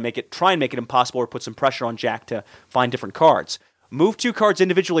too. You got to try and make it impossible or put some pressure on Jack to find different cards. Move 2 cards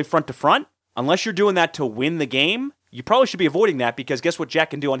individually front to front. Unless you're doing that to win the game, you probably should be avoiding that because guess what Jack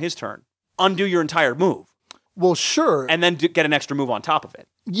can do on his turn? Undo your entire move. Well, sure. And then get an extra move on top of it.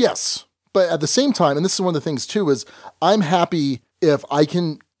 Yes. But at the same time, and this is one of the things too, is I'm happy if I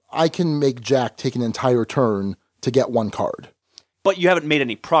can make Jack take an entire turn to get 1 card. But you haven't made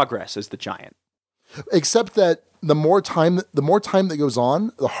any progress as the Giant. Except that the more time that goes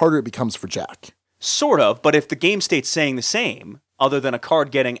on, the harder it becomes for Jack. Sort of, but if the game state's saying the same, other than a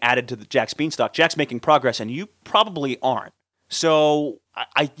card getting added to the Jack's Beanstalk, Jack's making progress and you probably aren't. So,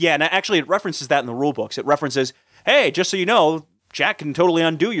 and actually it references that in the rule books. It references, hey, just so you know, Jack can totally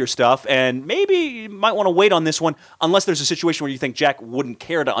undo your stuff, and maybe you might want to wait on this one, unless there's a situation where you think Jack wouldn't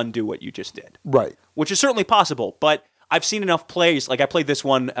care to undo what you just did. Right. Which is certainly possible, but I've seen enough plays, like I played this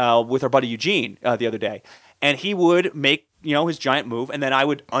one with our buddy Eugene the other day, and he would make his Giant move, and then I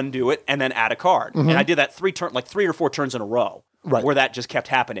would undo it, and then add a card. Mm-hmm. And I did that 3 or 4 turns in a row, where that just kept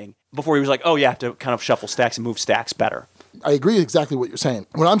happening, before he was like, oh, you have to kind of shuffle stacks and move stacks better. I agree exactly what you're saying.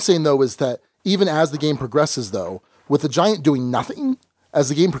 What I'm saying, though, is that even as the game progresses, though, with the Giant doing nothing, as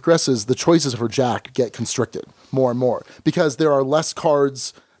the game progresses, the choices for Jack get constricted more and more because there are less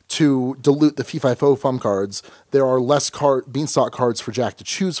cards to dilute the Fee-Fi-Fo Fum cards. There are less Beanstalk cards for Jack to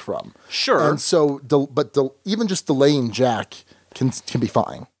choose from. Sure. And so, even just delaying Jack can be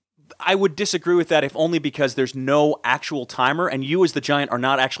fine. I would disagree with that if only because there's no actual timer and you as the Giant are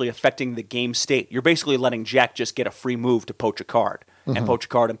not actually affecting the game state. You're basically letting Jack just get a free move to poach a card and poach a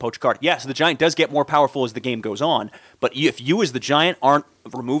card and poach a card. Yes, the Giant does get more powerful as the game goes on, but if you as the Giant aren't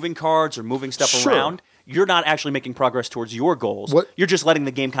removing cards or moving stuff around, you're not actually making progress towards your goals. You're just letting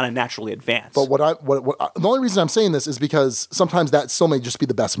the game kind of naturally advance. But the only reason I'm saying this is because sometimes that still may just be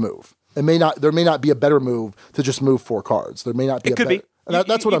the best move. There may not be a better move to just move 4 cards. There may not be. It could be. And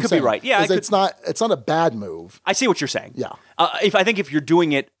that's what I'm saying. You could be right. Yeah, it's not a bad move. I see what you're saying. Yeah. I think if you're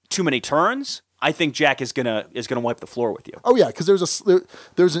doing it too many turns, I think Jack is gonna wipe the floor with you. Oh yeah, because there's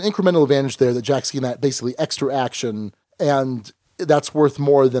an incremental advantage there that Jack's getting that basically extra action, and that's worth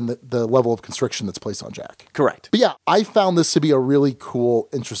more than the level of constriction that's placed on Jack. Correct. But yeah, I found this to be a really cool,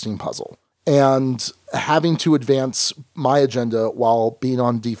 interesting puzzle. And having to advance my agenda while being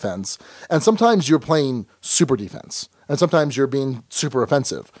on defense. And sometimes you're playing super defense. And sometimes you're being super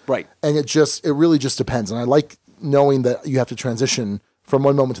offensive. Right. And it really just depends. And I like knowing that you have to transition from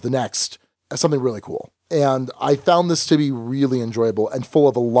one moment to the next as something really cool. And I found this to be really enjoyable and full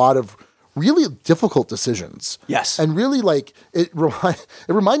of a lot of really difficult decisions. Yes. And really it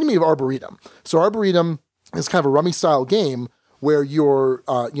reminded me of Arboretum. So Arboretum is kind of a rummy style game where you're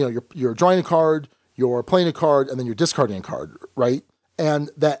drawing a card, you're playing a card, and then you're discarding a card, right?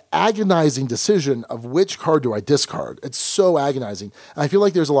 And that agonizing decision of which card do I discard, it's so agonizing. And I feel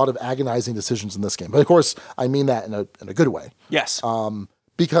like there's a lot of agonizing decisions in this game. But of course, I mean that in a good way. Yes.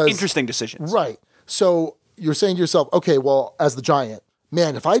 Because interesting decisions. Right. So you're saying to yourself, okay, well, as the Giant,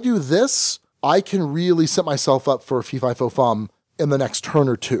 man, if I do this, I can really set myself up for a Fee-Fi-Fo-Fum in the next turn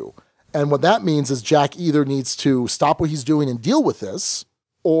or 2. And what that means is Jack either needs to stop what he's doing and deal with this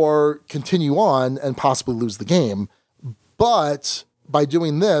or continue on and possibly lose the game. But by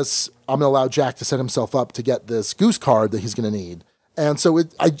doing this, I'm going to allow Jack to set himself up to get this Goose card that he's going to need. And so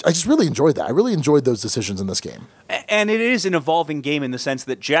I just really enjoyed that. I really enjoyed those decisions in this game. And it is an evolving game in the sense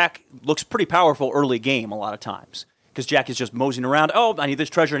that Jack looks pretty powerful early game a lot of times. Because Jack is just moseying around, oh, I need this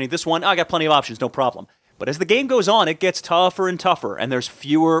treasure, I need this one, I got plenty of options, no problem. But as the game goes on, it gets tougher and tougher, and there's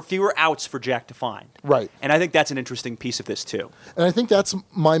fewer outs for Jack to find. Right. And I think that's an interesting piece of this, too. And I think that's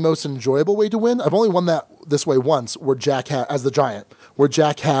my most enjoyable way to win. I've only won that this way once, where Jack as the Giant, where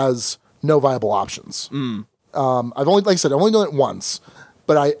Jack has no viable options. I've only done it once,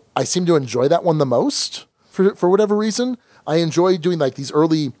 but I seem to enjoy that one the most for whatever reason. I enjoy doing like these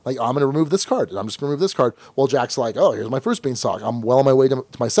early, like, I'm going to remove this card, and I'm just going to remove this card. Well, Jack's like, oh, here's my first beanstalk. I'm well on my way to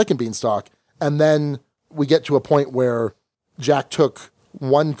my second beanstalk. And then we get to a point where Jack took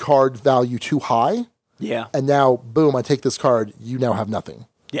one card value too high. Yeah. And now, boom, I take this card. You now have nothing.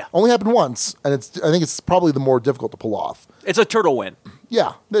 Yeah. Only happened once, and I think it's probably the more difficult to pull off. It's a turtle win.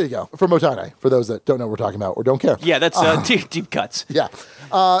 Yeah, there you go. For Motane, for those that don't know what we're talking about or don't care. Yeah, that's deep cuts. Yeah.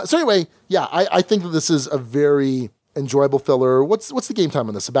 So anyway, yeah, I think that this is a very enjoyable filler. What's the game time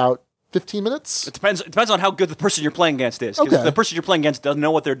on this? About 15 minutes? It depends on how good the person you're playing against is. Because if the person you're playing against doesn't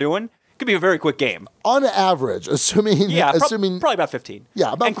know what they're doing, it could be a very quick game. On average, assuming probably about 15.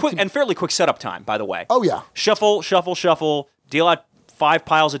 Yeah, about 15. And fairly quick setup time, by the way. Oh yeah. Shuffle, deal out 5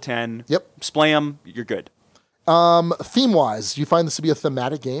 piles of 10. Yep. Splay them, you're good. Theme-wise, do you find this to be a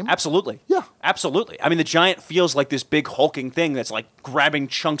thematic game? Absolutely. Yeah. Absolutely. I mean, the giant feels like this big hulking thing that's like grabbing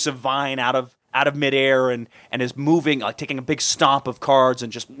chunks of vine out of midair and is moving, like taking a big stomp of cards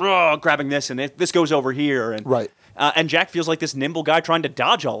and just grabbing this, and this goes over here. And, right. And Jack feels like this nimble guy trying to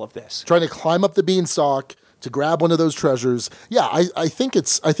dodge all of this. Trying to climb up the beanstalk to grab one of those treasures. Yeah, I think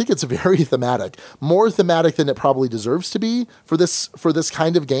it's very thematic. More thematic than it probably deserves to be for this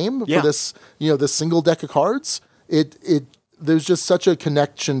kind of game. Yeah. For this, this single deck of cards. There's just such a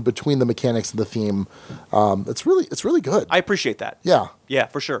connection between the mechanics and the theme. It's really good. I appreciate that. Yeah. Yeah,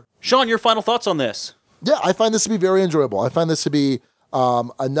 for sure. Sean, your final thoughts on this? Yeah, I find this to be very enjoyable. I find this to be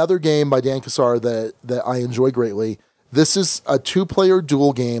another game by Dan Cassar that I enjoy greatly. This is a 2-player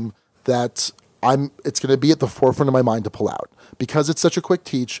duel game that it's going to be at the forefront of my mind to pull out because it's such a quick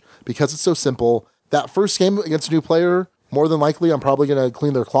teach, because it's so simple. That first game against a new player, more than likely, I'm probably going to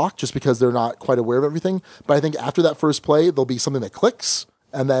clean their clock just because they're not quite aware of everything. But I think after that first play, there'll be something that clicks,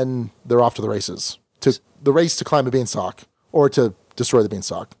 and then they're off to the races. To the race to climb a beanstalk or to destroy the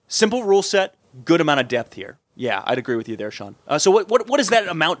beanstalk. Simple rule set, good amount of depth here. Yeah, I'd agree with you there, Sean. So what does that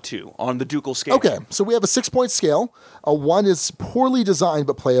amount to on the ducal scale? Okay, so we have a 6-point scale. A 1 is poorly designed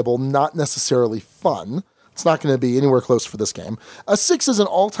but playable, not necessarily fun. It's not going to be anywhere close for this game. A 6 is an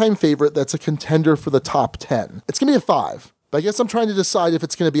all-time favorite that's a contender for the top 10. It's going to be a 5. But I guess I'm trying to decide if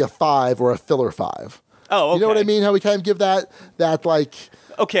it's going to be a 5 or a filler 5. Oh, okay. You know what I mean? How we kind of give that like...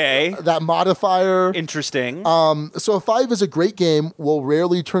 Okay. That modifier. Interesting. So a 5 is a great game. We'll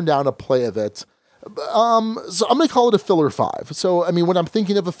rarely turn down a play of it. So I'm going to call it a filler 5. So, I mean, when I'm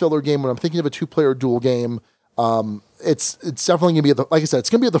thinking of a filler game, when I'm thinking of a 2-player duel game, it's definitely going to be like I said, it's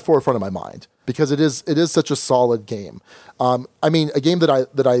going to be at the forefront of my mind because it is such a solid game. I mean, a game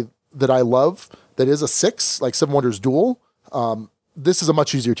that I love that is a 6, like Seven Wonders Duel. This is a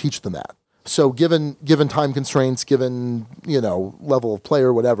much easier teach than that. So given time constraints, given level of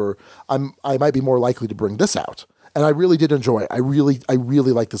player, whatever, I might be more likely to bring this out. And I really did enjoy it. I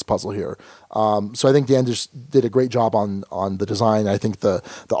really like this puzzle here. So I think Dan just did a great job on the design. I think the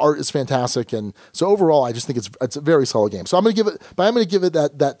art is fantastic, and so overall, I just think it's a very solid game. So I'm going to give it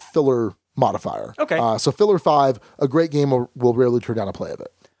that filler modifier. Okay. So filler 5, a great game. Will rarely turn down a play of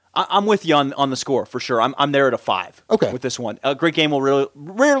it. I'm with you on the score for sure. I'm there at a 5. Okay. With this one, a great game will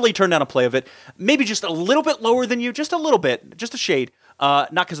rarely turn down a play of it. Maybe just a little bit lower than you, just a little bit, just a shade.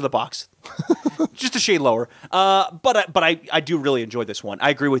 Not because of the box, just a shade lower. But I do really enjoy this one. I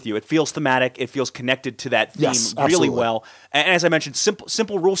agree with you. It feels thematic. It feels connected to that theme really well. And as I mentioned,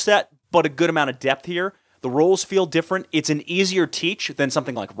 simple rule set, but a good amount of depth here. The roles feel different. It's an easier teach than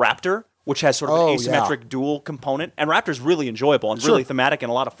something like Raptor, which has sort of an asymmetric dual component. And Raptor's really enjoyable and really thematic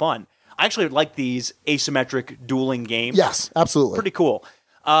and a lot of fun. I actually like these asymmetric dueling games. Yes, absolutely. Pretty cool.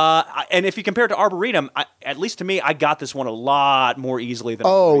 And if you compare it to Arboretum, at least to me, I got this one a lot more easily than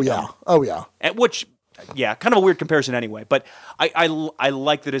Arboretum. Oh, yeah. Which, kind of a weird comparison anyway. But I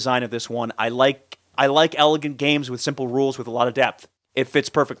like the design of this one. I like elegant games with simple rules with a lot of depth. It fits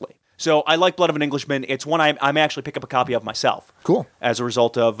perfectly. So I like Blood of an Englishman. It's one I may actually pick up a copy of myself. Cool. As a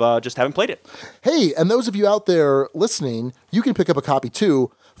result of just having played it. Hey, and those of you out there listening, you can pick up a copy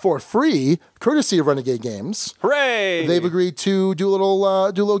too for free, courtesy of Renegade Games. Hooray! They've agreed to do a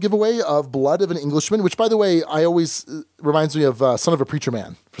little giveaway of Blood of an Englishman, which, by the way, I always reminds me of Son of a Preacher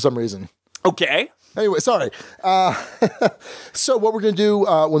Man for some reason. Okay. Anyway, sorry. So what we're going to do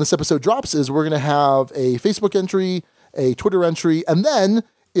when this episode drops is we're going to have a Facebook entry, a Twitter entry, and then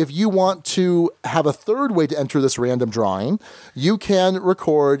if you want to have a third way to enter this random drawing, you can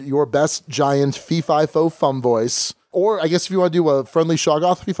record your best giant fee-fi-fo-fum voice. Or I guess if you want to do a friendly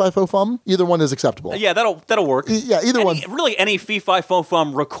Shoggoth fee-fi-fo-fum, either one is acceptable. Yeah, that'll work. Yeah, either one. Really, any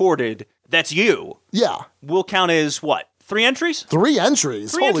fee-fi-fo-fum recorded that's you. Yeah. Will count as what? 3 entries? 3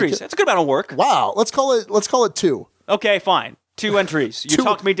 entries. 3 entries. That's a good amount of work. Wow. Let's call it 2. Okay, fine. 2 entries. You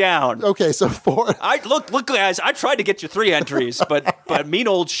talked me down. Okay, so 4. Look, guys. I tried to get you 3 entries, but mean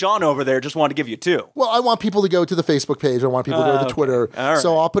old Sean over there just wanted to give you 2. Well, I want people to go to the Facebook page. I want people to go to the Twitter. All right.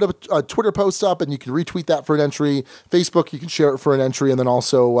 So I'll put up a Twitter post up, and you can retweet that for an entry. Facebook, you can share it for an entry, and then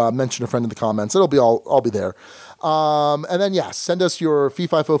also mention a friend in the comments. It'll be I'll be there. And then send us your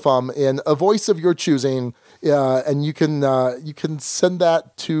fee-fi-fo-fum in a voice of your choosing. And you can send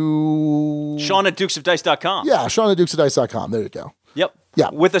that to Sean at dukesofdice.com. Yeah, Sean at dukesofdice.com. There you go. Yep. Yeah.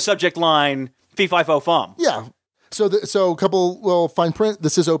 With the subject line, fee-fi-fo-fum. Yeah. So a couple little fine print.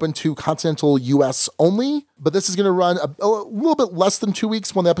 This is open to continental U.S. only, but this is going to run a little bit less than 2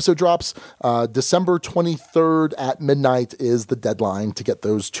 weeks when the episode drops. December 23rd at midnight is the deadline to get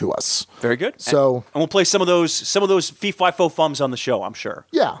those to us. Very good. So, and we'll play some of those fee-fi-fo-fums on the show, I'm sure.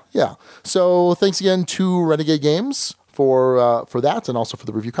 Yeah. So thanks again to Renegade Games for that, and also for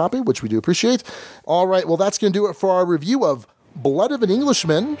the review copy, which we do appreciate. All right, well, that's going to do it for our review of Blood of an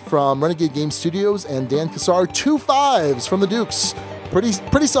Englishman from Renegade Game Studios and Dan Cassar. 2 5s from the Dukes.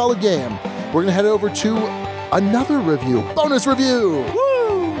 Pretty solid game. We're going to head over to another review. Bonus review!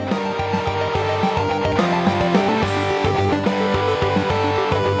 Woo!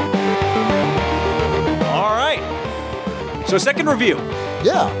 All right. So second review.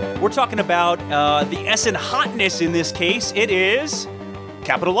 Yeah. We're talking about the Essen hotness in this case. It is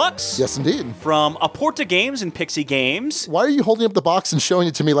Capital Lux. Yes, indeed. From Aporta Games and Pixie Games. Why are you holding up the box and showing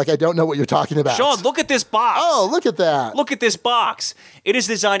it to me like I don't know what you're talking about? Sean, look at this box. Oh, look at that. Look at this box. It is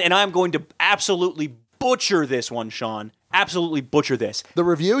designed, and I'm going to absolutely butcher this one, Sean. Absolutely butcher this. The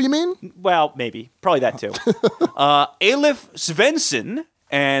review, you mean? Well, maybe. Probably that too. Elif Svensson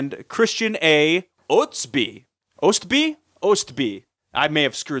and Christian A. Ostby. Ostby? I may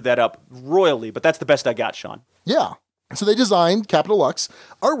have screwed that up royally, but that's the best I got, Sean. Yeah. So they designed Capital Lux.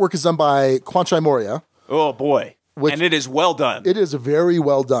 Artwork is done by Kwanchai Moria. Oh, boy. And it is well done. It is very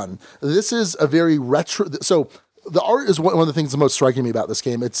well done. This is a very retro... So the art is one of the things that's most striking me about this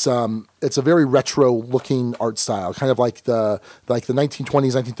game. It's a very retro-looking art style, kind of like the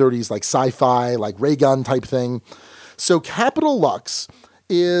 1920s, 1930s, like sci-fi, like ray gun type thing. So Capital Lux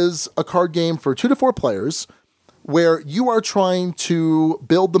is a card game for 2 to 4 players where you are trying to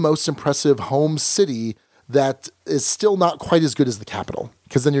build the most impressive home city that is still not quite as good as the capital,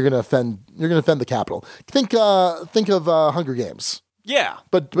 because then you're going to offend the capital. Think of Hunger Games. Yeah,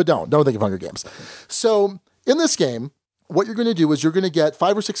 but don't think of Hunger Games. So in this game, what you're going to do is you're going to get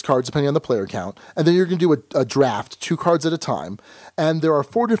 5 or 6 cards depending on the player count, and then you're going to do a draft, 2 cards at a time, and there are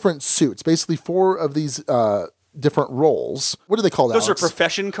 4 different suits, basically 4 of these different roles. What do they call that? Those are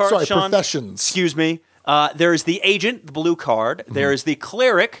profession cards. Sorry, Sean? professions. Excuse me. There's the agent, the blue card. Mm-hmm. There's the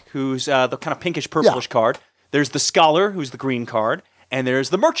cleric, who's the kind of pinkish purplish card. There's the scholar, who's the green card. And there's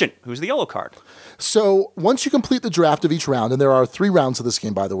the merchant, who's the yellow card. So once you complete the draft of each round, and there are 3 rounds of this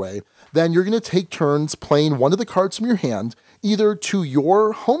game, by the way, then you're going to take turns playing one of the cards from your hand, either to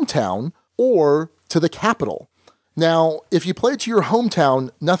your hometown or to the capital. Now, if you play it to your hometown,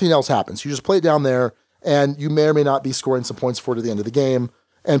 nothing else happens. You just play it down there, and you may or may not be scoring some points for it at the end of the game,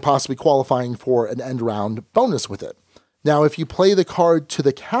 and possibly qualifying for an end round bonus with it. Now, if you play the card to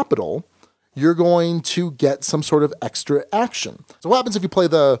the capital, you're going to get some sort of extra action. So what happens if you play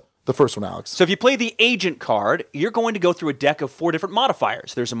the first one, Alex? So if you play the agent card, you're going to go through a deck of 4 different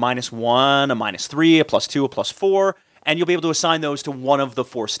modifiers. There's a -1, a -3, a +2, a +4, and you'll be able to assign those to one of the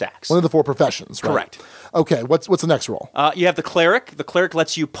 4 stacks. One of the 4 professions, right? Correct. Okay, what's the next roll? You have the cleric. The cleric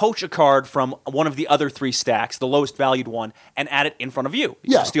lets you poach a card from one of the other 3 stacks, the lowest valued one, and add it in front of you.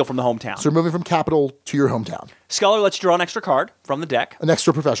 You steal from the hometown. So you're moving from capital to your hometown. Scholar lets you draw an extra card from the deck. An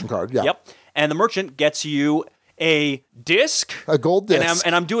extra profession card, yeah. Yep. And the merchant gets you a disc. A gold disc.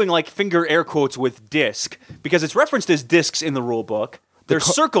 And I'm doing like finger air quotes with disc because it's referenced as discs in the rule book. There's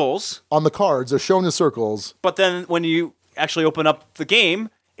circles. On the cards, they're shown as circles. But then when you actually open up the game,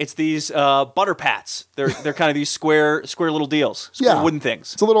 it's these butter pats. They're kind of these square little deals, wooden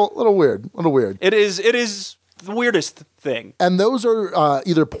things. It's a little weird. It is the weirdest thing. And those are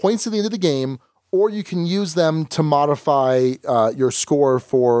either points at the end of the game, or you can use them to modify your score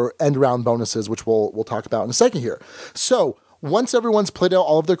for end round bonuses, which we'll talk about in a second here. So once everyone's played out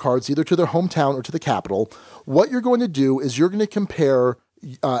all of their cards, either to their hometown or to the capital, what you're going to do is you're going to compare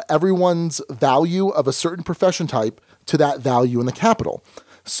everyone's value of a certain profession type to that value in the capital.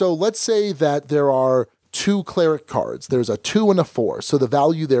 So let's say that there are 2 cleric cards. There's a 2 and a 4. So the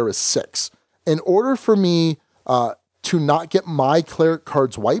value there is 6. In order for me to not get my cleric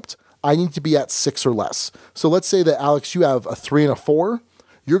cards wiped, I need to be at 6 or less. So let's say that, Alex, you have a 3 and a 4.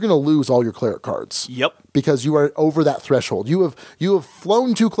 You're going to lose all your cleric cards. Yep. Because you are over that threshold. You have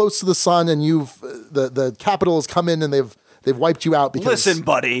flown too close to the sun, and the capital has come in and They've wiped you out because... Listen,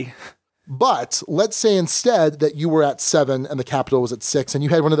 buddy. But let's say instead that you were at 7 and the capital was at 6 and you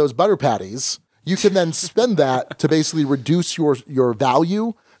had one of those butter patties, you can then spend that to basically reduce your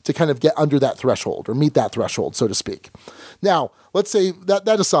value to kind of get under that threshold or meet that threshold, so to speak. Now, let's say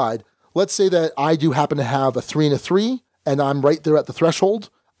that aside, let's say that I do happen to have a 3 and a 3 and I'm right there at the threshold.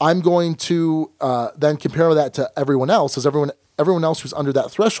 I'm going to then compare that to everyone else, as everyone else who's under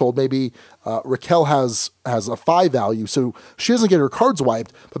that threshold. Maybe Raquel has a 5 value, so she doesn't get her cards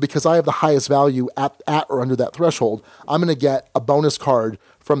wiped, but because I have the highest value at or under that threshold, I'm going to get a bonus card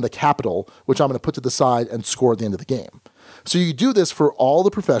from the capital, which I'm going to put to the side and score at the end of the game. So you do this for all the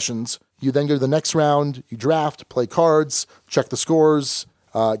professions. You then go to the next round, you draft, play cards, check the scores,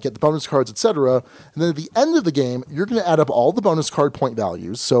 get the bonus cards, etc. And then at the end of the game, you're going to add up all the bonus card point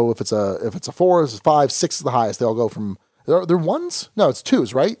values. So if it's a 4, it's a 5, 6 is the highest. They all go from... They're ones? No, it's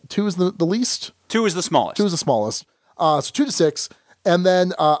 2s, right? 2 is the least? 2 is the smallest. 2 is the smallest. So 2 to 6. And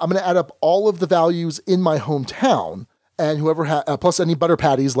then I'm going to add up all of the values in my hometown, and whoever plus any butter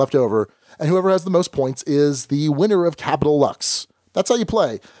patties left over, and whoever has the most points is the winner of Capital Lux. That's how you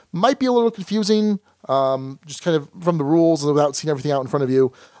play. Might be a little confusing, just kind of from the rules without seeing everything out in front of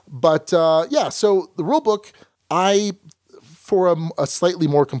you. But yeah, so the rule book, for a slightly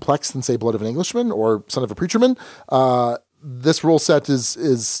more complex than, say, Blood of an Englishman or Son of a Preacherman, this rule set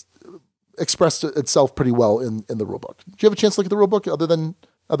is expressed itself pretty well in the rule book. Do you have a chance to look at the rule book other than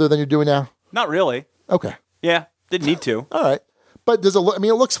you're doing now? Not really. Okay. Yeah, didn't need to. All right. But it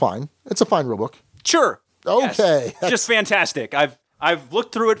looks fine. It's a fine rule book. Sure. Okay. Yes. Just fantastic. I've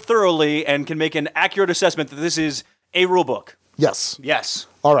looked through it thoroughly and can make an accurate assessment that this is a rule book. Yes. Yes.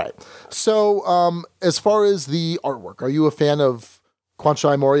 All right. So, as far as the artwork, are you a fan of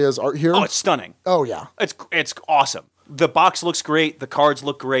Kwanchai Moriya's art here? Oh, it's stunning. Oh, yeah. It's awesome. The box looks great. The cards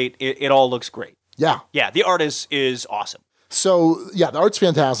look great. It all looks great. Yeah. Yeah, the art is awesome. So, yeah, the art's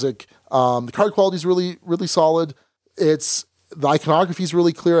fantastic. The card quality is really, really solid. The iconography is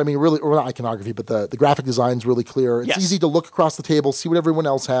really clear. I mean, really, or not iconography, but the graphic design is really clear. It's easy to look across the table, see what everyone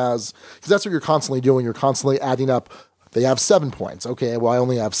else has, because that's what you're constantly doing. You're constantly adding up. They have 7 points. Okay, well, I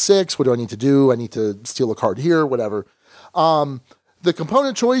only have 6. What do I need to do? I need to steal a card here, whatever. The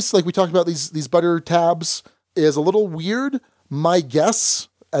component choice, like we talked about, these butter tabs, is a little weird. My guess,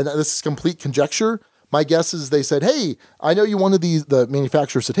 and this is complete conjecture, my guess is they said, hey, I know you wanted these, the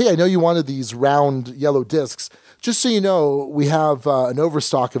manufacturer said, hey, I know you wanted these round yellow discs. Just so you know, we have an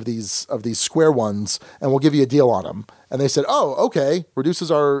overstock of these square ones, and we'll give you a deal on them. And they said, oh, okay, reduces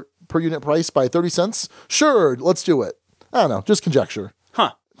our per unit price by 30 cents? Sure, let's do it. I don't know, just conjecture.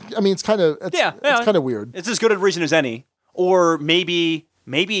 Huh. I mean, it's kind of weird. It's as good a reason as any. Or maybe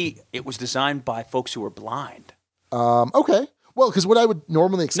it was designed by folks who were blind. Okay. Well, because what I would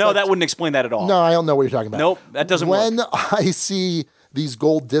normally expect... No, that wouldn't explan that at all. No, I don't know what you're talking about. Nope, that doesn't work. When I see these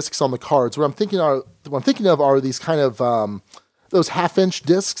gold discs on the cards, what I'm thinking of are these kind of those half-inch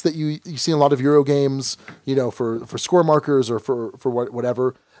discs that you see in a lot of Euro games, for score markers or for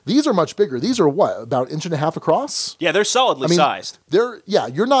whatever. These are much bigger. These are what, about 1.5 inches across? Yeah, they're solidly sized.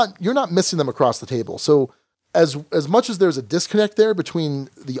 You're not missing them across the table. So as much as there's a disconnect there between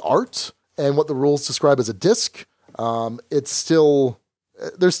the art and what the rules describe as a disc, there's still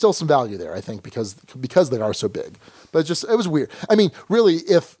some value there, I think, because they are so big. But it was weird. I mean, really,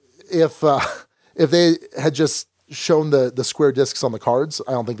 if they had just shown the square discs on the cards,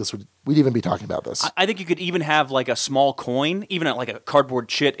 I don't think we'd even be talking about this. I think you could even have like a small coin, even like a cardboard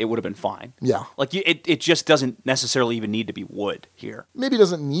chit, it would have been fine. Yeah. Like it just doesn't necessarily even need to be wood here. Maybe it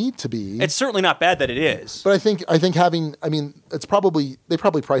doesn't need to be. It's certainly not bad that it is. But I think having, they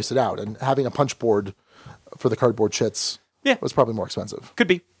probably priced it out, and having a punch board for the cardboard chits was probably more expensive. Could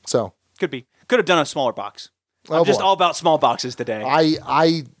be. So. Could be. Could have done a smaller box. I'm just all about small boxes today.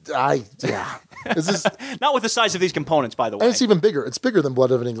 Yeah. This is not with the size of these components, by the way. And it's even bigger. It's bigger than Blood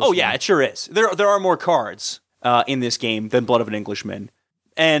of an Englishman. Oh yeah, it sure is. There are more cards in this game than Blood of an Englishman,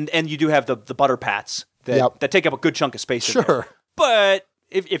 and you do have the butter pats that take up a good chunk of space. Sure. But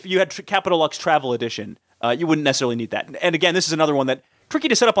if you had Capital Lux Travel Edition, you wouldn't necessarily need that. And again, this is another one that tricky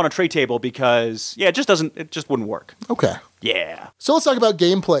to set up on a tray table because it just wouldn't work. Okay. Yeah. So let's talk about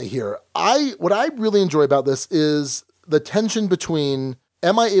gameplay here. What I really enjoy about this is the tension between,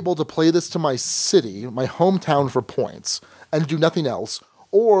 am I able to play this to my city, my hometown for points, and do nothing else?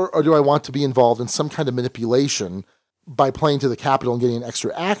 Or do I want to be involved in some kind of manipulation by playing to the capital and getting an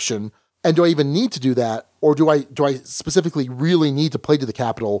extra action? And do I even need to do that? Or do I specifically really need to play to the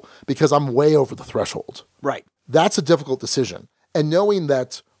capital because I'm way over the threshold? Right. That's a difficult decision. And knowing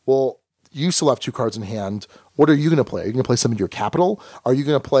that, well, you still have 2 cards in hand, what are you going to play? Are you going to play some of your capital? Are you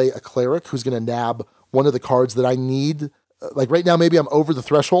going to play a cleric who's going to nab one of the cards that I need like right now, maybe I'm over the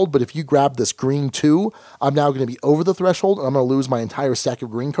threshold, but if you grab this green 2, I'm now going to be over the threshold and I'm going to lose my entire stack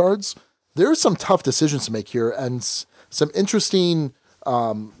of green cards. There are some tough decisions to make here and some interesting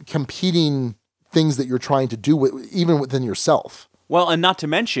competing things that you're trying to do even within yourself. Well, and not to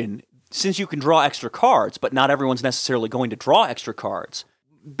mention, since you can draw extra cards, but not everyone's necessarily going to draw extra cards,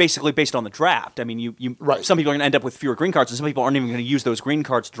 basically based on the draft. I mean, some people are going to end up with fewer green cards, and some people aren't even going to use those green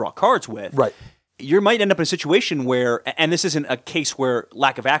cards to draw cards with. Right. You might end up in a situation where, and this isn't a case where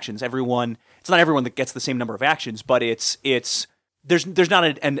lack of actions, it's not everyone that gets the same number of actions, but there's not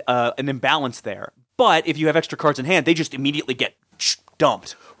an imbalance there. But if you have extra cards in hand, they just immediately get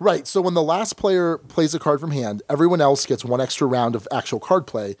dumped. Right. So when the last player plays a card from hand, everyone else gets one extra round of actual card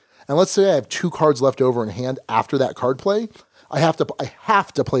play. And let's say I have 2 cards left over in hand after that card play, I have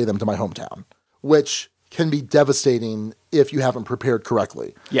to play them to my hometown, which can be devastating if you haven't prepared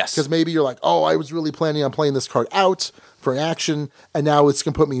correctly. Yes. Because maybe you're like, oh, I was really planning on playing this card out for an action, and now it's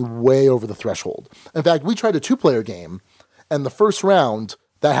going to put me way over the threshold. In fact, we tried a 2-player game, and the first round,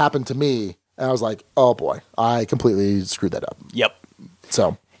 that happened to me, and I was like, oh boy, I completely screwed that up. Yep.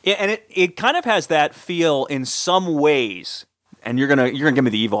 So. And it kind of has that feel in some ways, and you're gonna give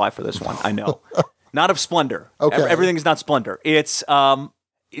me the evil eye for this one, I know. Not of Splendor. Okay. Everything is not Splendor. It's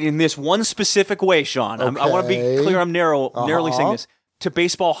in this one specific way, Sean. Okay. I want to be clear. I'm narrowly saying this to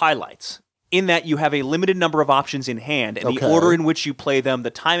baseball highlights. In that you have a limited number of options in hand, and the order in which you play them, the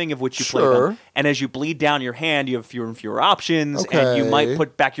timing of which you play them, and as you bleed down your hand, you have fewer and fewer options, and you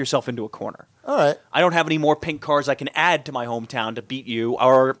might back yourself into a corner. All right. I don't have any more pink cards I can add to my hometown to beat you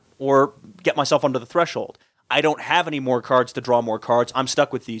or get myself under the threshold. I don't have any more cards to draw more cards. I'm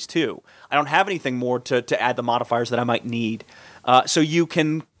stuck with these 2. I don't have anything more to add the modifiers that I might need. So you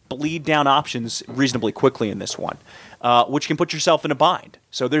can bleed down options reasonably quickly in this one, which can put yourself in a bind.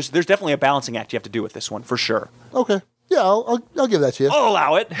 So there's definitely a balancing act you have to do with this one, for sure. Okay. Yeah, I'll give that to you. I'll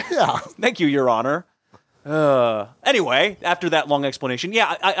allow it. Yeah. Thank you, Your Honor. Anyway, after that long explanation,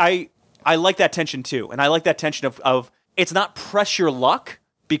 yeah, I like that tension too. And I like that tension of it's not press your luck,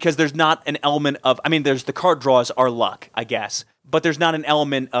 because there's not an element of, I mean, there's the card draws are luck, I guess, but there's not an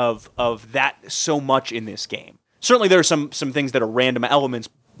element of that so much in this game. Certainly there are some things that are random elements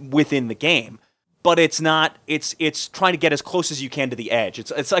within the game, but it's not, it's trying to get as close as you can to the edge.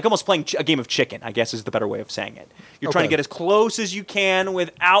 It's like almost playing a game of chicken, I guess is the better way of saying it. You're trying to get as close as you can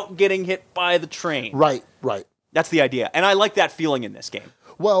without getting hit by the train. Right. That's the idea. And I like that feeling in this game.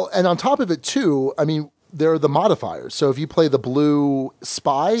 Well, and on top of it too, I mean, there are the modifiers. So if you play the blue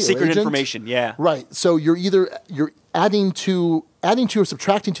spy, secret agent, information, yeah, right. So you're adding to or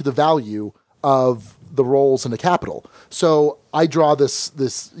subtracting to the value of the rolls in the capital. So I draw this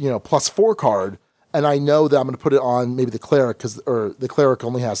 +4 card, and I know that I'm going to put it on maybe the cleric or the cleric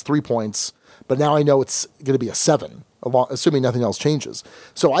only has 3 points, but now I know it's going to be a 7, assuming nothing else changes.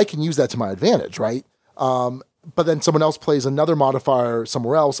 So I can use that to my advantage, right? But then someone else plays another modifier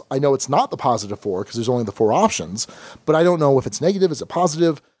somewhere else. I know it's not the +4 because there's only the 4 options, but I don't know if it's negative, is it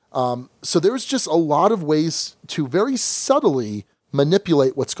positive? So there's just a lot of ways to very subtly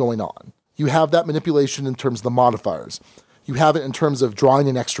manipulate what's going on. You have that manipulation in terms of the modifiers. You have it in terms of drawing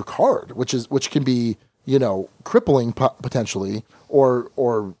an extra card, which can be, crippling potentially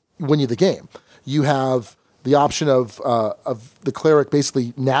or win you the game. You have the option of the cleric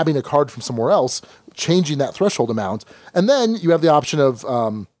basically nabbing a card from somewhere else, changing that threshold amount, and then you have the option of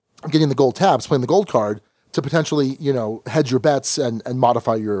getting the gold tabs, playing the gold card to potentially hedge your bets and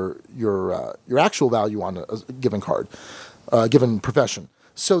modify your actual value on a given card, given profession.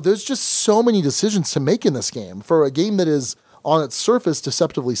 So there's just so many decisions to make in this game for a game that is on its surface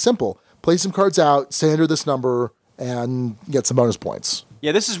deceptively simple. Play some cards out, say under this number, and get some bonus points.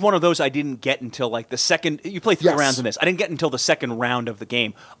 Yeah, this is one of those I didn't get until like the second. You play 3 rounds in this. I didn't get until the second round of the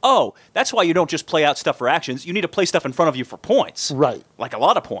game. Oh, that's why you don't just play out stuff for actions. You need to play stuff in front of you for points. Right. Like a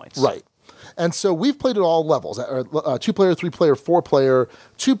lot of points. Right. And so we've played at all levels. 2-player, 3-player, 4-player.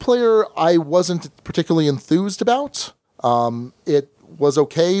 2-player I wasn't particularly enthused about. It was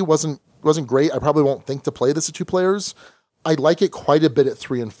okay, wasn't great. I probably won't think to play this at 2 players. I like it quite a bit at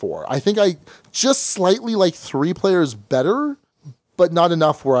 3 and 4. I think I just slightly like 3 players better, but not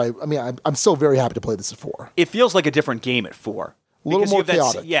enough where I'm still very happy to play this at 4. It feels like a different game at 4. A little more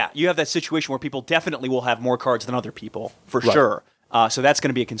chaotic. You have that situation where people definitely will have more cards than other people, for sure. So that's going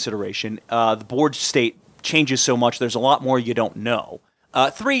to be a consideration. The board state changes so much, there's a lot more you don't know.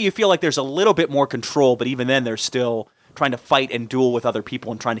 3, you feel like there's a little bit more control, but even then there's still trying to fight and duel with other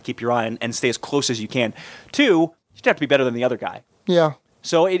people and trying to keep your eye on and stay as close as you can. 2, you just have to be better than the other guy. Yeah.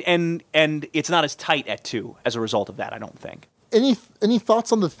 So and it's not as tight at 2 as a result of that, I don't think. Any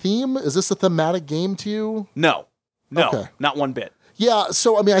thoughts on the theme? Is this a thematic game to you? No. No, Okay. not one bit. Yeah,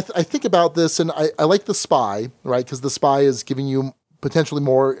 so I mean, I think about this, and I like the spy, right? Because the spy is giving you potentially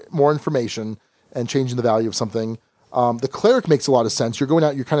more information and changing the value of something. The cleric makes a lot of sense. You're going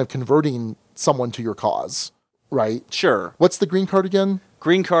out, you're kind of converting someone to your cause, right? Sure. What's the green card again?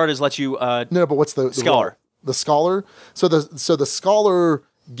 Green card is lets you... No, but what's the Scholar. role? The scholar? So the scholar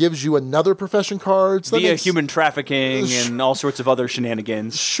gives you another profession card. So via human trafficking and all sorts of other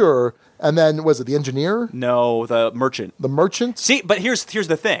shenanigans. Sure. And then, was it the engineer? No, the merchant. The merchant? See, but here's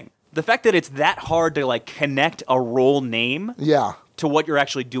the thing. The fact that it's that hard to like connect a role name to what you're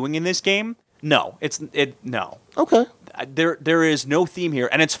actually doing in this game, no. No. Okay. There is no theme here,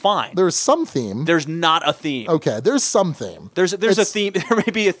 and it's fine. There's some theme. There's not a theme. Okay, there's some theme. There's a theme. There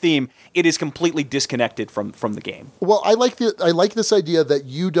may be a theme. It is completely disconnected from the game. Well, I like this idea that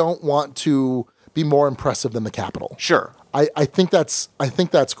you don't want to be more impressive than the capital. Sure. I think that's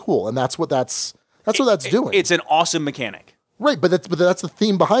cool, and that's what that's doing. It's an awesome mechanic. Right, but that's the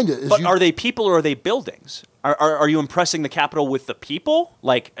theme behind it. But are they people or are they buildings? Are you impressing the capital with the people?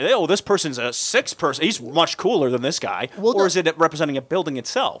 Like, oh, this person's a 6 person. He's much cooler than this guy. Well, or is it representing a building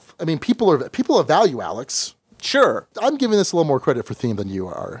itself? I mean, people have value, Alex. Sure. I'm giving this a little more credit for theme than you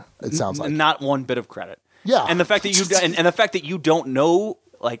are. It sounds like not one bit of credit. Yeah, and the fact that you don't know,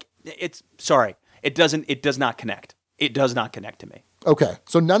 like, it does not connect. It does not connect to me. Okay,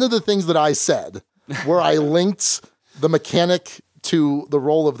 so none of the things that I said where I linked the mechanic to the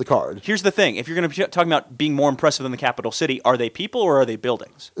role of the card. Here's the thing. If you're going to be talking about being more impressive than the capital city, are they people or are they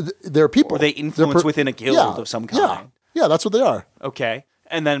buildings? They're people. Or are they influence within a guild of some kind? Yeah, that's what they are. Okay.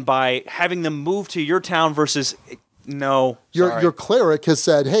 And then by having them move to your town versus... No, your cleric has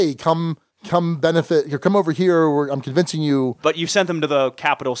said, hey, come benefit. Here, come over here. I'm convincing you. But you sent them to the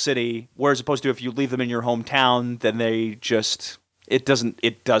capital city, whereas opposed to if you leave them in your hometown, then they just...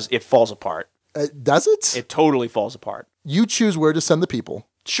 It falls apart. Does it? It totally falls apart. You choose where to send the people.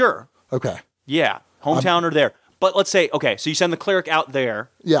 Sure. Okay. Yeah. Hometown or there. But let's say, okay, so you send the cleric out there.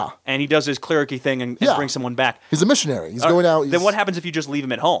 Yeah. And he does his cleric-y thing and brings someone back. He's a missionary. He's going out. Then what happens if you just leave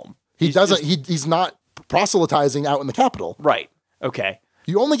him at home? He's not proselytizing out in the capital. Right. Okay.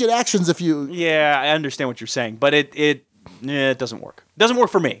 You only get actions if you... Yeah, I understand what you're saying, but it doesn't work. It doesn't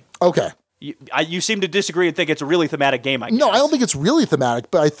work for me. Okay. You seem to disagree and think it's a really thematic game, I guess. No, I don't think it's really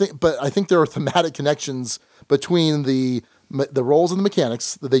thematic, but I think there are thematic connections between the roles and the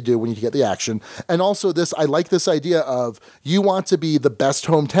mechanics that they do when you get the action. And also I like this idea of you want to be the best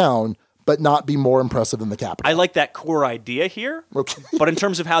hometown, but not be more impressive than the capital. I like that core idea here. Okay. But in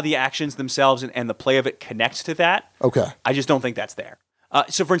terms of how the actions themselves and the play of it connects to that, okay, I just don't think that's there.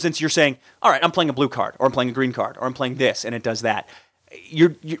 So for instance, you're saying, all right, I'm playing a blue card, or I'm playing a green card, or I'm playing this, and it does that.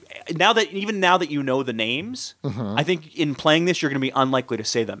 Now that you know the names, I think in playing this, you're going to be unlikely to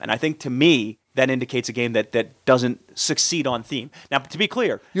say them. And I think to me, that indicates a game that doesn't succeed on theme. Now, to be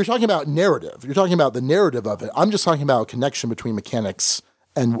clear, you're talking about narrative. You're talking about the narrative of it. I'm just talking about a connection between mechanics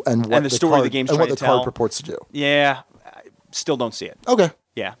and what the story of the game's trying to tell. Card purports to do. Yeah, I still don't see it. Okay.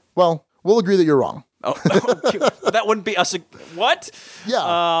 Yeah. Well, we'll agree that you're wrong. Oh, that wouldn't be us. What?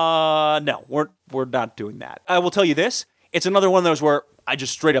 Yeah. No, we're not doing that. I will tell you this. It's another one of those where I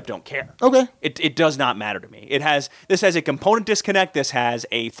just straight up don't care. Okay. It does not matter to me. This has a component disconnect. This has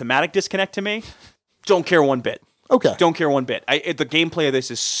a thematic disconnect to me. Don't care one bit. Okay. Don't care one bit. The gameplay of this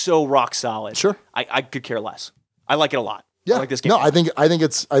is so rock solid. Sure. I could care less. I like it a lot. Yeah. I like this game. No, I think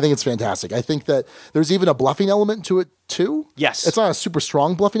it's fantastic. I think that there's even a bluffing element to it too. Yes. It's not a super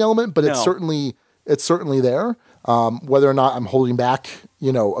strong bluffing element, but it's certainly there. Whether or not I'm holding back,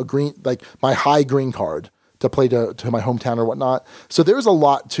 a green, like my high green card to play to my hometown or whatnot. So there's a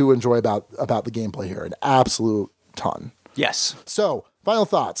lot to enjoy about the gameplay here, an absolute ton. Yes. So final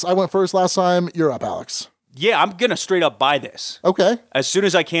thoughts. I went first last time. You're up, Alex. Yeah, I'm going to straight up buy this. Okay. As soon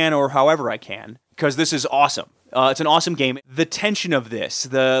as I can or however I can, because this is awesome. It's an awesome game. The tension of this,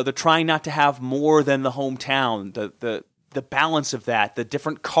 the trying not to have more than the hometown, the balance of that, the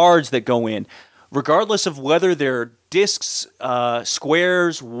different cards that go in, regardless of whether they're discs,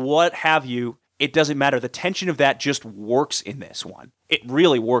 squares, what have you, it doesn't matter. The tension of that just works in this one. It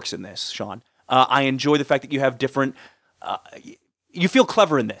really works in this, Sean. I enjoy the fact that you have different... you feel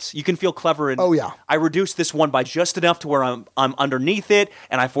clever in this. You can feel clever in... Oh, yeah. I reduced this one by just enough to where I'm underneath it,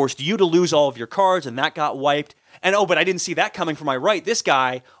 and I forced you to lose all of your cards, and that got wiped. And but I didn't see that coming from my right. This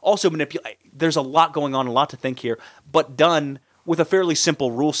guy also manipulates... There's a lot going on, a lot to think here, but done with a fairly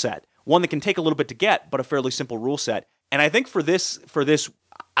simple rule set. One that can take a little bit to get, but a fairly simple rule set. And I think for this,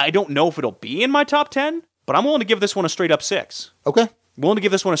 I don't know if it'll be in my top 10, but I'm willing to give this one a straight up 6. Okay. Willing to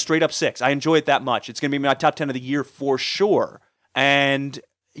give this one a straight up 6. I enjoy it that much. It's going to be my top 10 of the year for sure. And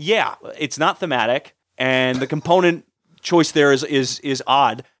yeah, it's not thematic. and the component choice there is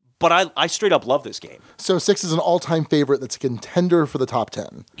odd. But I straight up love this game. So 6 is an all-time favorite that's a contender for the top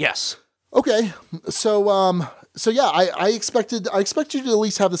 10. Yes. Okay. So yeah, I expected you to at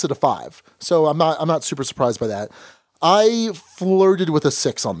least have this at a 5. So I'm not super surprised by that. I flirted with a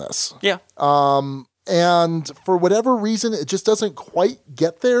 6 on this. Yeah. And for whatever reason, it just doesn't quite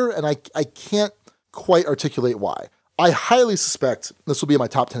get there, and I can't quite articulate why. I highly suspect this will be in my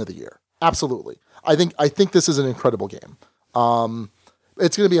top 10 of the year. Absolutely. I think this is an incredible game.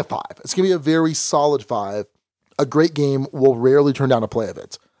 It's going to be a 5. It's going to be a very solid 5. A great game. Will rarely turn down a play of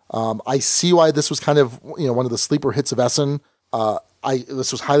it. I see why this was kind of one of the sleeper hits of Essen.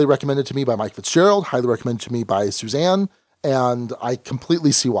 This was highly recommended to me by Mike Fitzgerald, highly recommended to me by Suzanne, and I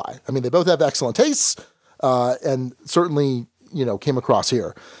completely see why. I mean, they both have excellent tastes, and certainly came across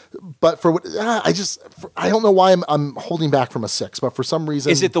here. But for what I don't know why I'm holding back from a 6. But for some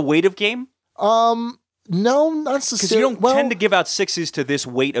reason, is it the weight of game? No, not necessarily. Because you don't tend to give out 6s to this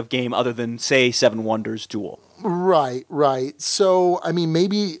weight of game other than, say, Seven Wonders Duel. Right. So, I mean,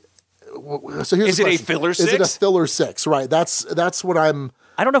 maybe... So here's Is it a filler 6? Is it a filler 6? Right. That's what I'm...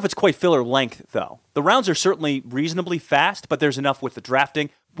 I don't know if it's quite filler length, though. The rounds are certainly reasonably fast, but there's enough with the drafting.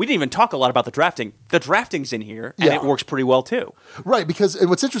 We didn't even talk a lot about the drafting. The drafting's in here, and it works pretty well, too. Right, because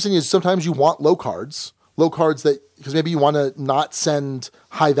what's interesting is sometimes you want low cards because maybe you want to not send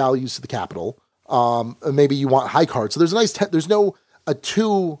high values to the capital. Maybe you want high cards. So there's a nice... there's no... A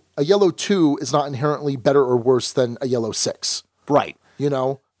yellow 2 is not inherently better or worse than a yellow 6. Right.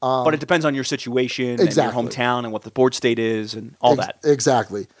 But it depends on your situation and your hometown and what the board state is and all that.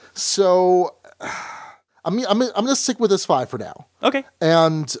 Exactly. So I'm going to stick with this 5 for now. Okay.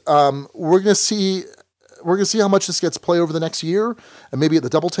 And we're going to see how much this gets play over the next year, and maybe at the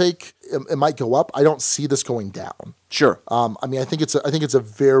double take it might go up. I don't see this going down. Sure. I mean, I think it's a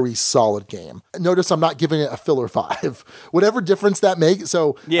very solid game. Notice I'm not giving it a filler 5. Whatever difference that makes.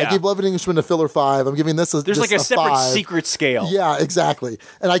 So I gave Love and Englishman a filler 5. I'm giving this There's like a separate 5. secret scale. Yeah, exactly.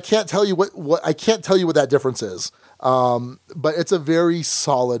 And I can't tell you what that difference is. But it's a very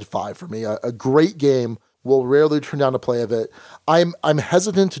solid 5 for me. A great game. Will rarely turn down a play of it. I'm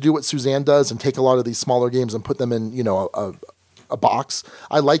hesitant to do what Suzanne does and take a lot of these smaller games and put them in a box.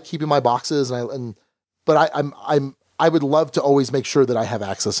 I like keeping my boxes but I would love to always make sure that I have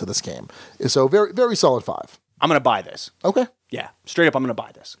access to this game. So very, very solid 5. I'm going to buy this. Okay. Yeah, straight up I'm going to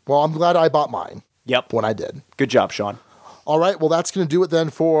buy this. Well, I'm glad I bought mine. Yep. When I did. Good job, Sean. All right, well that's going to do it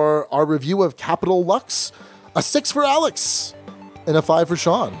then for our review of Capital Lux. A 6 for Alex and a 5 for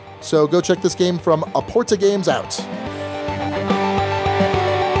Sean. So go check this game from Aporta Games out.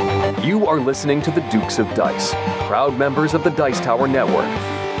 You are listening to the Dukes of Dice, proud members of the Dice Tower Network.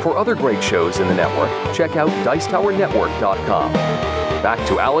 For other great shows in the network, check out dicetowernetwork.com. Back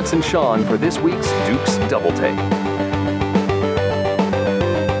to Alex and Sean for this week's Dukes Double-Take.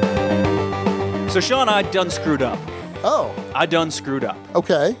 So Sean, I done screwed up. Oh. I done screwed up.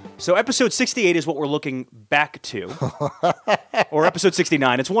 Okay. So episode 68 is what we're looking back to. Or episode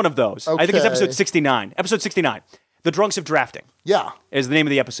 69. It's one of those. Okay. I think it's episode 69. Episode 69. The Drunks of Drafting. Yeah. Is the name of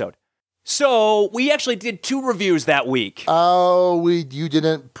the episode. So we actually did 2 reviews that week. Oh, you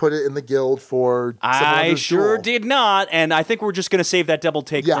didn't put it in the guild for I sure did not. And I think we're just going to save that double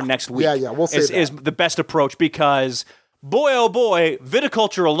take for next week. Yeah, we'll save that. Is the best approach because... boy, oh boy,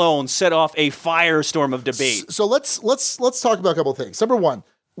 Viticulture alone set off a firestorm of debate. So let's talk about a couple of things. Number one,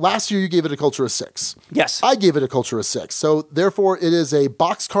 last year you gave Viticulture a 6. Yes. I gave Viticulture a 6. So therefore, it is a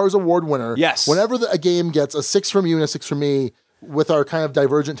Boxcars Award winner. Yes. Whenever a game gets a 6 from you and a 6 from me, with our kind of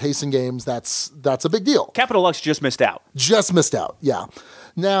divergent taste in games, that's a big deal. Capital Lux just missed out. Just missed out, yeah.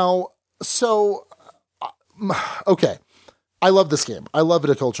 Now, so, okay. I love this game. I love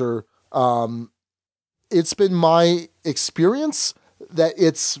Viticulture. It's been my experience that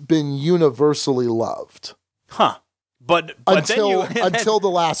it's been universally loved. Huh. But until then until the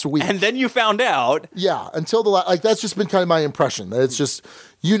last week. And then you found out. Yeah, until that's just been kind of my impression, that it's just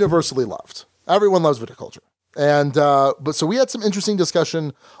universally loved. Everyone loves Viticulture. And but so we had some interesting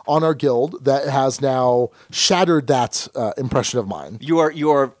discussion on our guild that has now shattered that impression of mine. You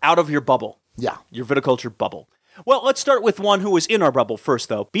are out of your bubble. Yeah. Your Viticulture bubble. Well, let's start with one who was in our bubble first,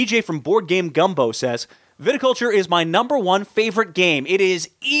 though. BJ from Board Game Gumbo says, Viticulture is my #1 favorite game. It is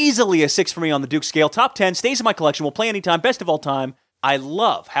easily a 6 for me on the Duke scale. Top 10, stays in my collection, will play anytime, best of all time. I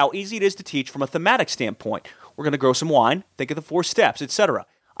love how easy it is to teach from a thematic standpoint. We're going to grow some wine, think of the 4 steps, etc.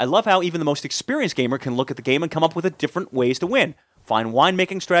 I love how even the most experienced gamer can look at the game and come up with different ways to win. Fine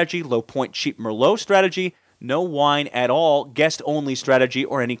winemaking strategy, low point cheap Merlot strategy, no wine at all, guest-only strategy,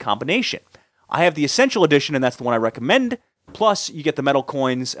 or any combination. I have the Essential Edition, and that's the one I recommend. Plus, you get the metal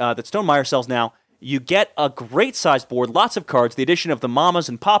coins that Stonemaier sells now, You get a great-sized board, lots of cards, the addition of the mamas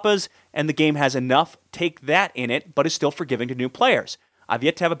and papas, and the game has enough take that in it, but is still forgiving to new players. I've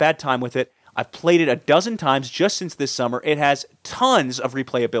yet to have a bad time with it. I've played it a dozen times just since this summer. It has tons of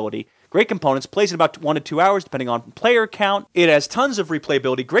replayability. Great components, plays in about 1 to 2 hours depending on player count. It has tons of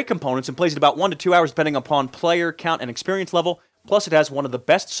replayability, great components, and plays in about 1 to 2 hours depending upon player count and experience level. Plus, it has one of the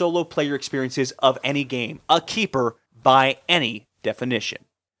best solo player experiences of any game. A keeper by any definition.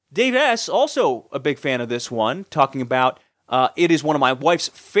 Dave S., also a big fan of this one, talking about it is one of my wife's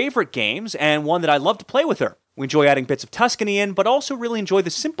favorite games and one that I love to play with her. We enjoy adding bits of Tuscany in, but also really enjoy the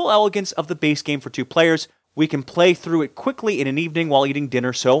simple elegance of the base game for 2 players. We can play through it quickly in an evening while eating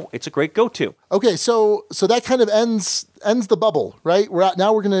dinner, so it's a great go-to. Okay, so that kind of ends the bubble, right? We're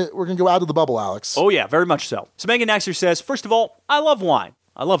gonna go out of the bubble, Alex. Oh yeah, very much so. So Megan Naxer says, first of all, I love wine.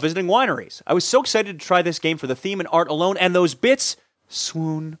 I love visiting wineries. I was so excited to try this game for the theme and art alone, and those bits,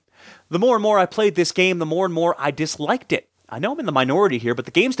 swoon. The more and more I played this game, the more and more I disliked it. I know I'm in the minority here, but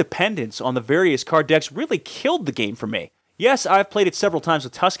the game's dependence on the various card decks really killed the game for me. Yes, I've played it several times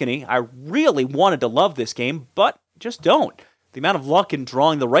with Tuscany. I really wanted to love this game, but just don't. The amount of luck in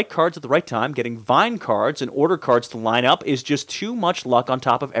drawing the right cards at the right time, getting vine cards and order cards to line up is just too much luck on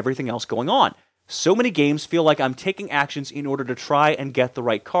top of everything else going on. So many games feel like I'm taking actions in order to try and get the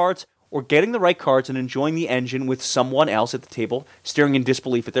right cards, or getting the right cards and enjoying the engine with someone else at the table, staring in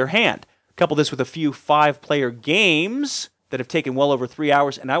disbelief at their hand. Couple this with a few 5-player games that have taken well over 3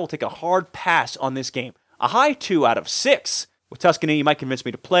 hours, and I will take a hard pass on this game. A high 2 out of 6. With Tuscany, you might convince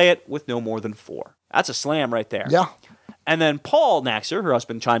me to play it with no more than 4. That's a slam right there. Yeah. And then Paul Naxer, her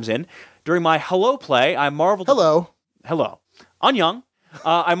husband, chimes in. During my hello play, I marveled... Hello. On Young,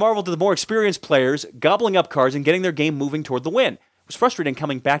 I marveled at the more experienced players gobbling up cards and getting their game moving toward the win. It was frustrating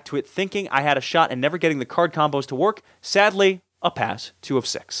coming back to it, thinking I had a shot and never getting the card combos to work. Sadly, a pass, 2 of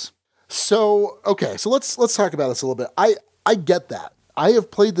 6. So let's talk about this a little bit. I get that. I have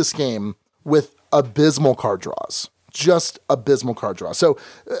played this game with abysmal card draws. Just abysmal card draws. So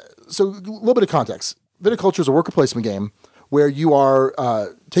a little bit of context. Viticulture is a worker placement game where you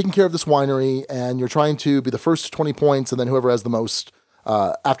are taking care of this winery and you're trying to be the first to 20 points, and then whoever has the most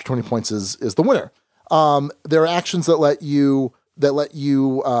after 20 points is the winner. There are actions that let you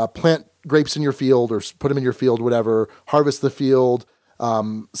plant grapes in your field or put them in your field, whatever, harvest the field,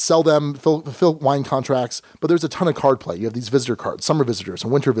 sell them, fill wine contracts, but there's a ton of card play. You have these visitor cards, summer visitors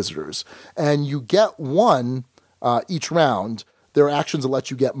and winter visitors, and you get one each round. There are actions that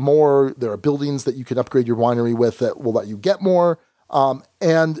let you get more. There are buildings that you can upgrade your winery with that will let you get more.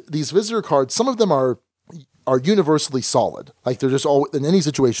 And these visitor cards, some of them are universally solid. Like they're just all, in any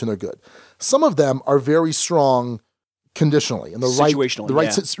situation, they're good. Some of them are very strong conditionally in the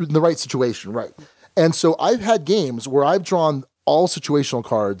right situation, right? And so I've had games where I've drawn all situational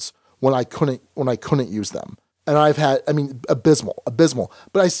cards when I couldn't use them, and I've had, abysmal.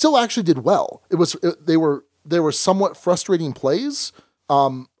 But I still actually did well. They were somewhat frustrating plays,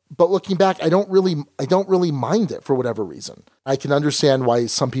 but looking back, I don't really mind it for whatever reason. I can understand why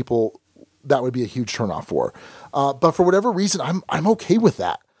some people that would be a huge turnoff for, but for whatever reason, I'm okay with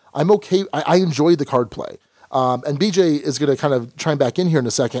that. I'm okay. I enjoy the card play, and BJ is going to kind of chime back in here in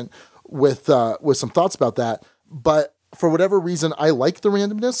a second with some thoughts about that, but. For whatever reason, I like the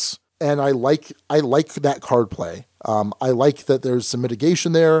randomness, and I like that card play. I like that there's some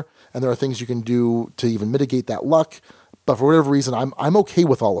mitigation there, and there are things you can do to even mitigate that luck. But for whatever reason, I'm okay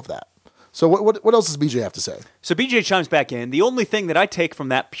with all of that. So what else does BJ have to say? So BJ chimes back in. The only thing that I take from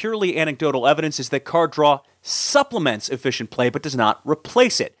that purely anecdotal evidence is that card draw supplements efficient play, but does not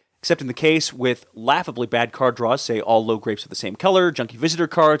replace it. Except in the case with laughably bad card draws, say all low grapes of the same color, junky visitor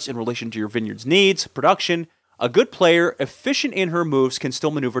cards in relation to your vineyard's needs, production. A good player, efficient in her moves, can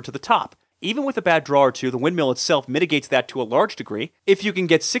still maneuver to the top. Even with a bad draw or two, the windmill itself mitigates that to a large degree. If you can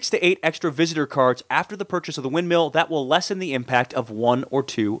get 6 to 8 extra visitor cards after the purchase of the windmill, that will lessen the impact of 1 or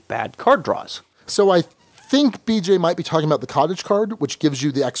 2 bad card draws. So I think BJ might be talking about the cottage card, which gives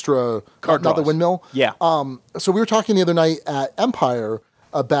you the extra card draws. Not the windmill. Yeah. So we were talking the other night at Empire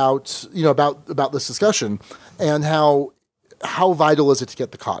about this discussion and how vital is it to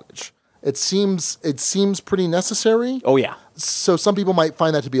get the cottage. It seems pretty necessary. Oh yeah. So some people might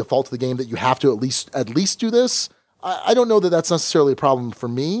find that to be a fault of the game that you have to at least do this. I don't know that that's necessarily a problem for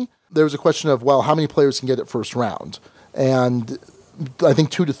me. There was a question of, well, how many players can get it first round? And I think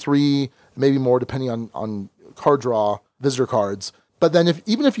 2 to 3, maybe more, depending on card draw, visitor cards. But then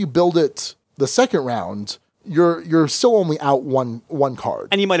even if you build it the second round, you're still only out one card.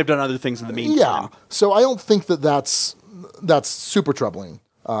 And you might have done other things in the meantime. Yeah. So I don't think that's super troubling.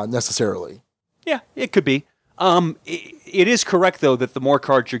 Necessarily. Yeah, it could be. It is correct, though, that the more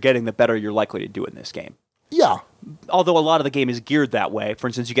cards you're getting, the better you're likely to do in this game. Yeah. Although a lot of the game is geared that way. For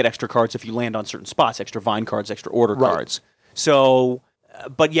instance, you get extra cards if you land on certain spots, extra vine cards, extra order cards. So,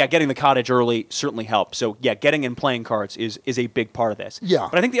 but yeah, getting the cottage early certainly helps. So yeah, getting and playing cards is a big part of this. Yeah.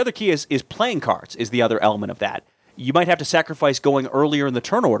 But I think the other key is playing cards is the other element of that. You might have to sacrifice going earlier in the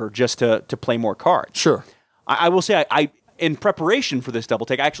turn order just to play more cards. Sure. I will say, I in preparation for this double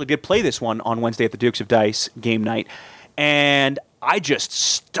take, I actually did play this one on Wednesday at the Dukes of Dice game night, and I just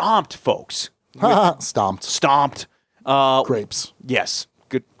stomped folks. Stomped. Grapes. Yes.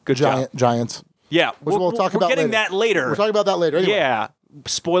 Good job. Giants. Yeah. Which we'll talk about later. that later. We're talking about that later. Anyway. Yeah.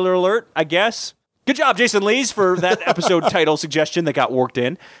 Spoiler alert, I guess. Good job, Jason Lees, for that episode title suggestion that got worked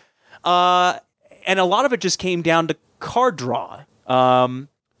in. And a lot of it just came down to card draw.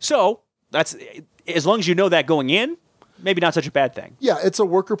 So that's as long as you know that going in, maybe not such a bad thing. Yeah, it's a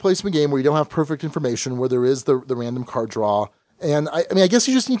worker placement game where you don't have perfect information, where there is the random card draw. And I mean, I guess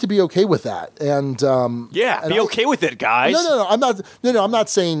you just need to be okay with that. And be okay with it, guys. No. I'm not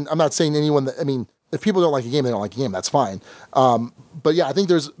saying anyone that. I mean, if people don't like a game, they don't like a game. That's fine. But yeah, I think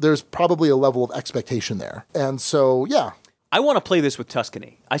there's probably a level of expectation there. And so yeah. I want to play this with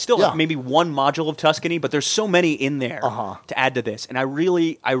Tuscany. I still have maybe one module of Tuscany, but there's so many in there to add to this. And I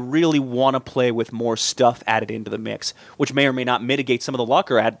really want to play with more stuff added into the mix, which may or may not mitigate some of the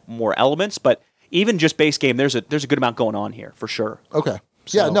luck or add more elements. But even just base game, there's a good amount going on here, for sure. Okay.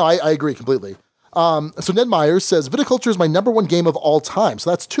 So. Yeah, no, I agree completely. So Ned Myers says, Viticulture is my #1 game of all time. So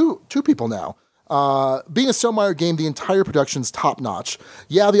that's two people now. Being a Stonemaier game, the entire production's top-notch.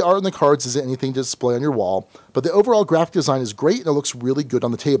 Yeah, the art on the cards isn't anything to display on your wall, but the overall graphic design is great and it looks really good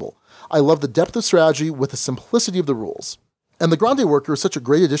on the table. I love the depth of strategy with the simplicity of the rules. And the Grande Worker is such a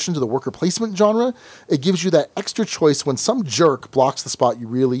great addition to the worker placement genre. It gives you that extra choice when some jerk blocks the spot you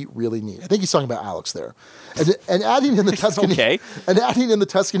really, really need. I think he's talking about Alex there. And adding in the Tuscany and adding in the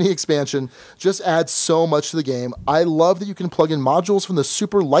Tuscany expansion just adds so much to the game. I love that you can plug in modules from the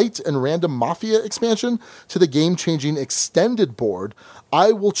super light and random Mafia expansion to the game-changing extended board.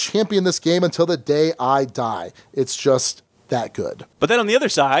 I will champion this game until the day I die. It's just that good. But then on the other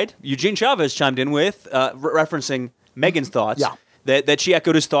side, Eugene Chavez chimed in with referencing Megan's thoughts, that she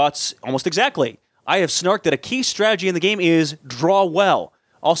echoed his thoughts almost exactly. I have snarked that a key strategy in the game is draw well.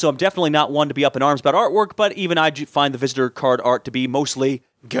 Also, I'm definitely not one to be up in arms about artwork, but even I find the visitor card art to be mostly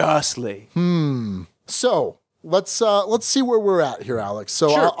ghastly. So let's see where we're at here, Alex. So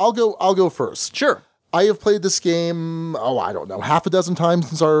sure. I'll go first. Sure. I have played this game, I don't know, half a dozen times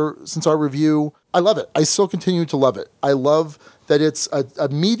since our review. I love it. I still continue to love it. I love that it's a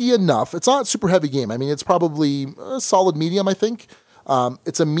meaty enough. It's not a super heavy game. I mean, it's probably a solid medium, I think.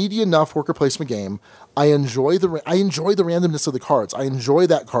 It's a meaty enough worker placement game. I enjoy the randomness of the cards. I enjoy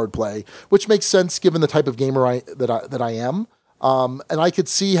that card play, which makes sense given the type of gamer that I am. And I could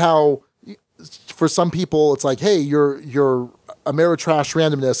see how for some people it's like, hey, your Ameritrash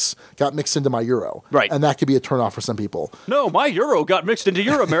randomness got mixed into my Euro. Right. And that could be a turnoff for some people. No, my Euro got mixed into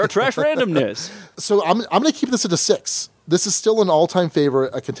your Ameritrash randomness. So I'm going to keep this at a 6. This is still an all-time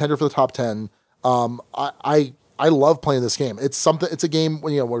favorite, a contender for the top 10. I love playing this game. It's a game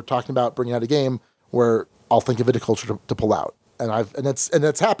when we're talking about bringing out a game where I'll think of Viticulture to pull out. And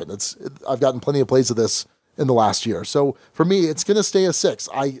it's happened. I've gotten plenty of plays of this in the last year. So for me, it's going to stay a 6.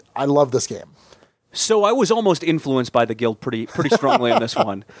 I love this game. So I was almost influenced by the guild pretty strongly on this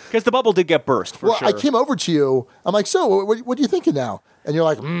one because the bubble did get burst for sure. I came over to you. I'm like, so what are you thinking now? And you're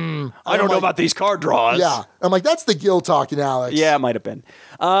like, I don't know about these card draws. Yeah. I'm like, that's the guild talking, Alex. Yeah, it might have been.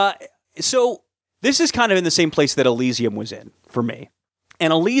 So this is kind of in the same place that Elysium was in for me.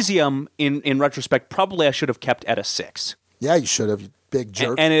 And Elysium, in retrospect, probably I should have kept at a 6. Yeah, you should have, you big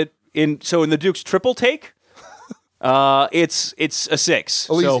jerk. In the Dukes triple take, it's a 6.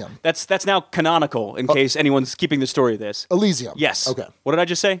 Elysium. So that's now canonical in case anyone's keeping the story of this. Elysium. Yes. Okay. What did I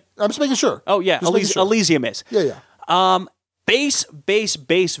just say? I'm just making sure. Oh yeah, Elysium is. Yeah. Base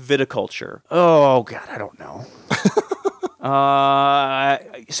Viticulture. Oh God, I don't know.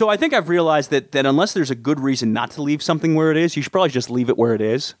 So I think I've realized that unless there's a good reason not to leave something where it is, you should probably just leave it where it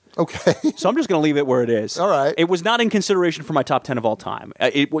is. Okay. So I'm just going to leave it where it is. All right. It was not in consideration for my top 10 of all time.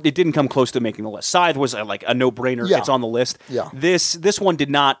 It didn't come close to making the list. Scythe was like a no-brainer. Yeah. It's on the list. Yeah. This one did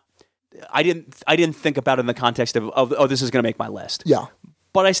not. I didn't think about it in the context of this is going to make my list. Yeah.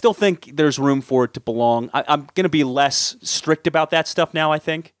 But I still think there's room for it to belong. I'm going to be less strict about that stuff now, I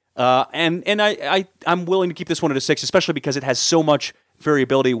think. And I'm willing to keep this one at a 6, especially because it has so much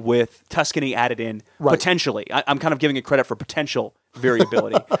variability with Tuscany added in, potentially. I'm kind of giving it credit for potential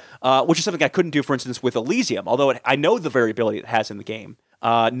variability, which is something I couldn't do, for instance, with Elysium, although I know the variability it has in the game.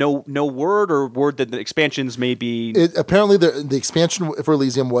 No word that the expansions may be. Apparently, the expansion for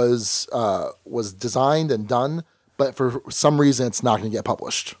Elysium was designed and done, but for some reason, it's not going to get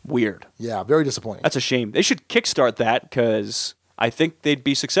published. Weird. Yeah, very disappointing. That's a shame. They should kickstart that because I think they'd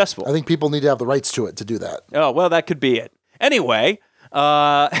be successful. I think people need to have the rights to it to do that. Oh, well, that could be it. Anyway, so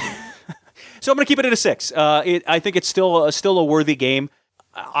I'm going to keep it at a 6. I think it's still a worthy game.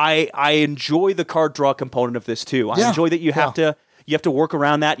 I enjoy the card draw component of this too. I enjoy that you have to work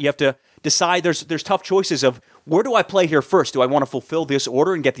around that. You have to decide. There's tough choices of where do I play here first? Do I want to fulfill this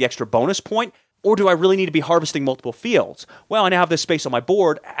order and get the extra bonus point? Or do I really need to be harvesting multiple fields? Well, I now have this space on my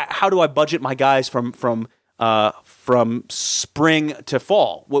board. How do I budget my guys from spring to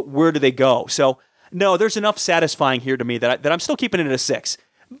fall? Where do they go? So, no, there's enough satisfying here to me that I'm still keeping it at a 6,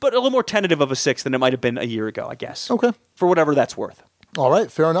 but a little more tentative of a 6 than it might have been a year ago, I guess. Okay. For whatever that's worth. All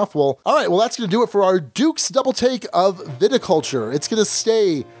right, fair enough. Well, that's going to do it for our Dukes Double Take of Viticulture. It's going to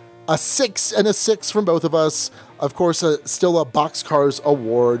stay a 6 and a 6 from both of us. Of course, still a Boxcars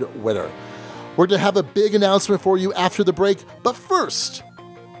Award winner. We're going to have a big announcement for you after the break, but first,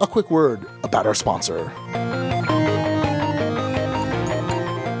 a quick word about our sponsor.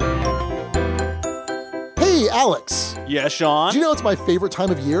 Hey, Alex. Yeah, Sean? Do you know it's my favorite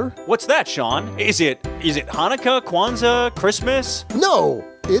time of year? What's that, Sean? Is it Hanukkah, Kwanzaa, Christmas? No,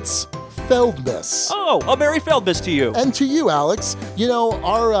 it's Feldmas. Oh, a Merry Feldmas to you. And to you, Alex. You know,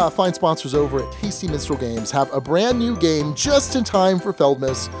 our fine sponsors over at Tasty Minstrel Games have a brand new game just in time for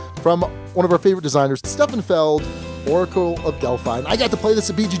Feldmas from one of our favorite designers, Stefan Feld, Oracle of Delphi. I got to play this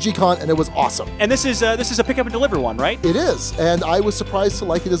at BGG-Con, and it was awesome. And this is a pick up and deliver one, right? It is, and I was surprised to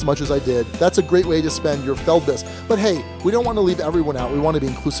like it as much as I did. That's a great way to spend your Feldmas. But hey, we don't want to leave everyone out. We want to be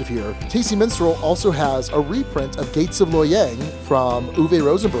inclusive here. Tasty Minstrel also has a reprint of Gates of Loyang from Uwe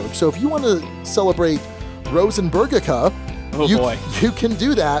Rosenberg. So if you want to celebrate Rosenbergica, you can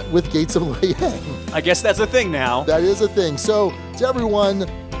do that with Gates of Loyang. I guess that's a thing now. That is a thing. So to everyone,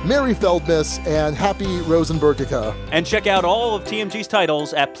 Merry Feldmas and Happy Rosenbergica. And check out all of TMG's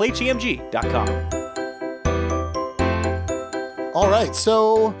titles at playtmg.com. All right,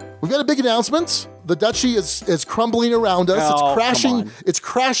 so we've got a big announcement. The Duchy is crumbling around us. Oh, it's crashing. It's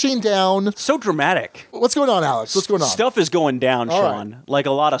crashing down. So dramatic. What's going on, Alex? What's going on? Stuff is going down, All Sean. right. Like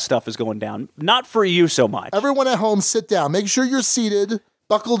a lot of stuff is going down. Not for you so much. Everyone at home, sit down. Make sure you're seated,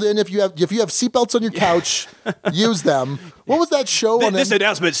 buckled in. If you have seatbelts on your couch, use them. What was that show? This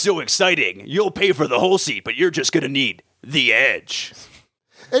announcement's so exciting. You'll pay for the whole seat, but you're just going to need the edge.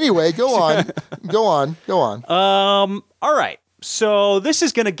 Anyway, go on. Go on. All right. So this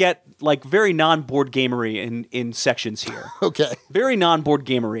is going to get like very non-board gamery in sections here. Okay. Very non-board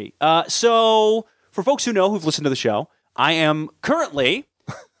gamery. So for folks who know, who've listened to the show, I am currently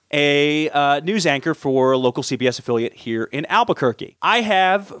a news anchor for a local CBS affiliate here in Albuquerque. I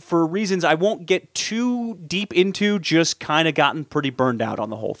have, for reasons I won't get too deep into, just kind of gotten pretty burned out on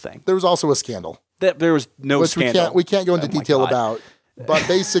the whole thing. There was also a scandal. There was no scandal. We can't go into detail about. But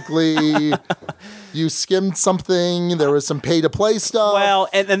basically, you skimmed something. There was some pay-to-play stuff. Well,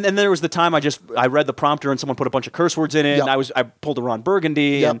 and there was the time I read the prompter and someone put a bunch of curse words in it. Yep. And I pulled a Ron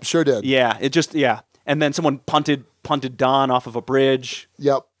Burgundy. Yep, and, sure did. Yeah, and then someone punted Don off of a bridge.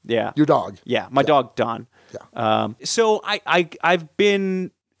 Yep. Yeah. Your dog. Yeah, my dog Don. Yeah. So I've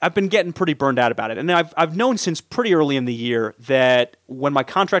been getting pretty burned out about it, and I've known since pretty early in the year that when my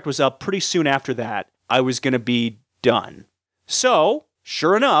contract was up, pretty soon after that, I was going to be done. So,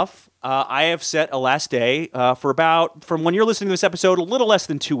 sure enough, I have set a last day from when you're listening to this episode, a little less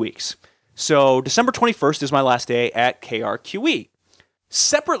than 2 weeks. So December 21st is my last day at KRQE.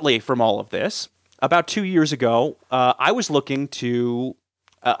 Separately from all of this, about 2 years ago, I was looking to...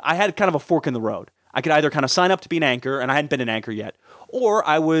 I had kind of a fork in the road. I could either kind of sign up to be an anchor, and I hadn't been an anchor yet, or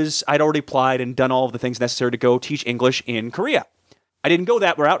I'd already applied and done all of the things necessary to go teach English in Korea. I didn't go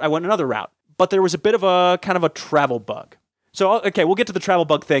that route. I went another route. But there was a bit of a kind of a travel bug. So, okay, we'll get to the travel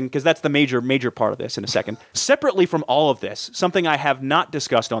bug thing because that's the major part of this in a second. Separately from all of this, something I have not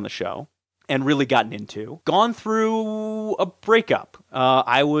discussed on the show and really gotten into, gone through a breakup.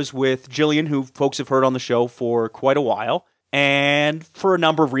 I was with Jillian, who folks have heard on the show for quite a while, and for a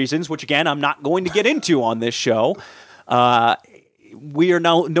number of reasons, which again, I'm not going to get into on this show, we are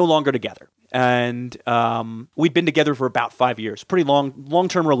no longer together. And we'd been together for about 5 years. Pretty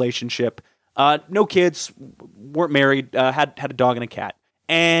long-term relationship. No kids, weren't married, had a dog and a cat.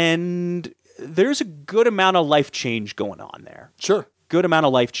 And there's a good amount of life change going on there. Sure. Good amount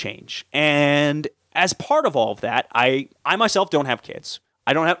of life change. And as part of all of that, I myself don't have kids.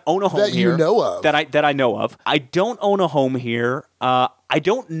 I don't own a home that here. You know of. That I know of. I don't own a home here. I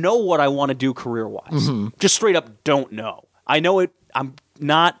don't know what I want to do career-wise. Mm-hmm. Just straight up don't know. I know it. I'm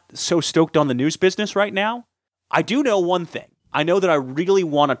not so stoked on the news business right now. I do know one thing. I know that I really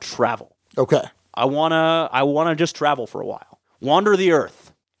want to travel. Okay. I wanna just travel for a while. Wander the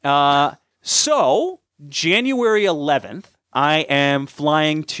earth. So, January 11th, I am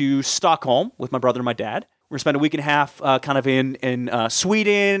flying to Stockholm with my brother and my dad. We're going to spend a week and a half kind of in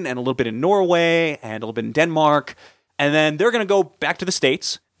Sweden and a little bit in Norway and a little bit in Denmark. And then they're going to go back to the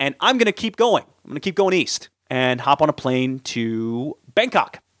States, and I'm going to keep going. I'm going to keep going east and hop on a plane to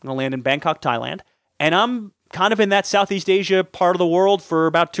Bangkok. I'm going to land in Bangkok, Thailand. And I'm kind of in that Southeast Asia part of the world for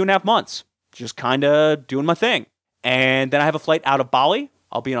about 2.5 months. Just kind of doing my thing. And then I have a flight out of Bali.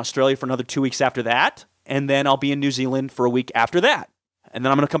 I'll be in Australia for another 2 weeks after that. And then I'll be in New Zealand for a week after that. And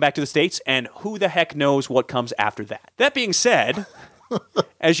then I'm going to come back to the States, and who the heck knows what comes after that. That being said,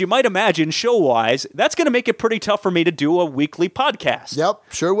 as you might imagine, show-wise, that's going to make it pretty tough for me to do a weekly podcast. Yep,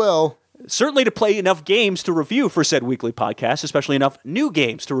 sure will. Certainly to play enough games to review for said weekly podcast, especially enough new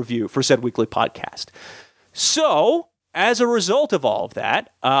games to review for said weekly podcast. So, as a result of all of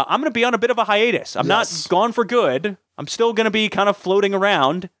that, I'm going to be on a bit of a hiatus. I'm not gone for good. I'm still going to be kind of floating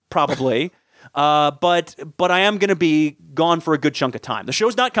around, probably. But I am going to be gone for a good chunk of time. The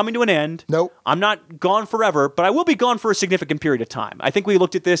show's not coming to an end. Nope. I'm not gone forever, but I will be gone for a significant period of time. I think we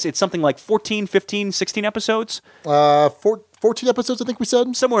looked at this. It's something like 14, 15, 16 episodes. 14 episodes, I think we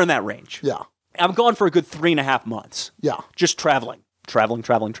said. Somewhere in that range. Yeah. I'm gone for a good 3.5 months. Yeah. Just traveling.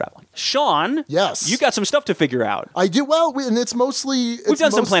 Sean, yes, you got some stuff to figure out. I do. Well, and it's mostly we've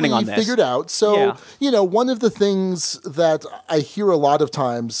done some planning on this. Figured out. So one of the things that I hear a lot of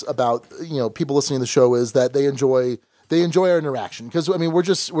times about people listening to the show is that they enjoy our interaction because we're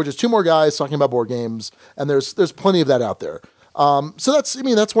just two more guys talking about board games, and there's plenty of that out there. So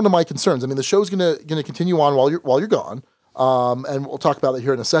that's one of my concerns. The show's gonna continue on while you're gone, and we'll talk about it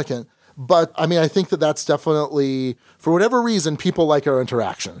here in a second. But I think that's definitely, for whatever reason, people like our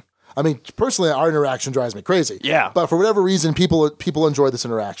interaction. Personally, our interaction drives me crazy. Yeah. But for whatever reason, people enjoy this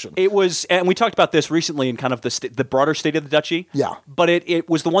interaction. It was, and we talked about this recently in kind of the broader state of the Duchy. Yeah. But it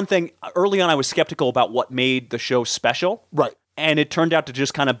was the one thing, early on I was skeptical about what made the show special. Right. And it turned out to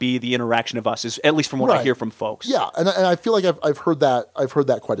just kind of be the interaction of us, at least from what I hear from folks. Yeah, and I feel like I've heard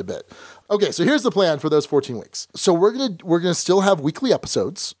that quite a bit. Okay, so here's the plan for those 14 weeks. So we're gonna still have weekly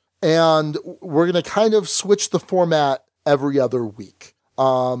episodes. And we're going to kind of switch the format every other week.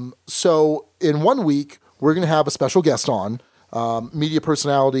 So in 1 week, we're going to have a special guest on, media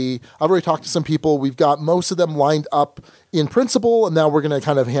personality. I've already talked to some people. We've got most of them lined up in principle, and now we're going to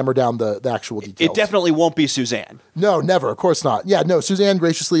kind of hammer down the actual details. It definitely won't be Suzanne. No, never. Of course not. Yeah, no, Suzanne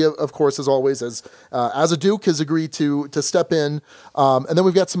graciously, of course, as always, as a Duke, has agreed to step in. And then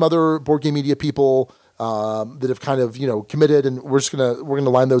we've got some other board game media people that have kind of committed, and we're gonna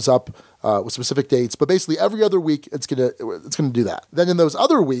line those up with specific dates. But basically, every other week it's gonna do that. Then in those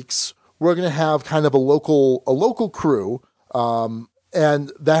other weeks, we're gonna have kind of a local crew,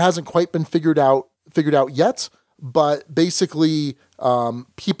 and that hasn't quite been figured out yet. But basically,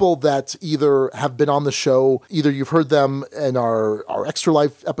 people that either have been on the show, either you've heard them in our Extra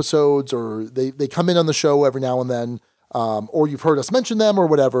Life episodes, or they come in on the show every now and then, or you've heard us mention them or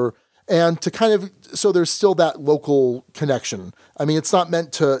whatever. And to kind of, so there's still that local connection. It's not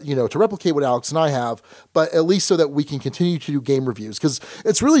meant to replicate what Alex and I have, but at least so that we can continue to do game reviews. Because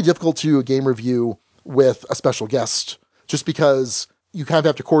it's really difficult to do a game review with a special guest, just because you kind of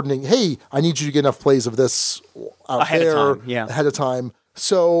have to coordinate, hey, I need you to get enough plays of this ahead of time.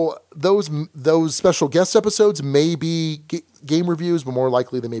 So those special guest episodes may be game reviews, but more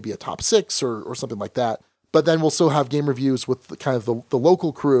likely they may be a top 6 or something like that. But then we'll still have game reviews with the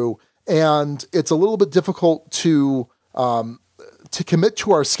local crew. And it's a little bit difficult to commit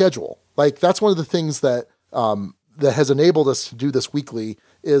to our schedule. Like, that's one of the things that has enabled us to do this weekly,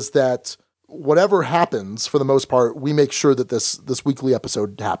 is that whatever happens, for the most part, we make sure that this weekly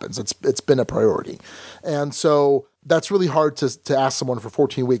episode happens. It's been a priority. And so that's really hard to ask someone for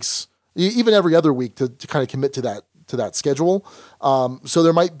 14 weeks, even every other week, to kind of commit to that schedule. So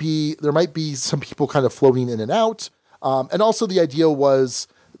there might be some people kind of floating in and out. And also the idea was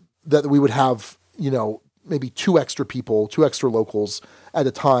that we would have, maybe 2 extra people, 2 extra locals at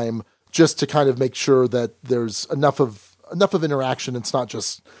a time, just to kind of make sure that there's enough of interaction. It's not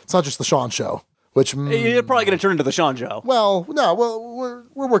just the Sean show, which you're probably going to turn into the Sean show. Well, no,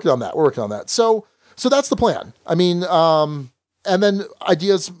 we're working on that. So that's the plan. And then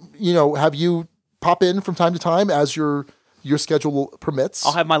ideas, have you pop in from time to time as your schedule permits.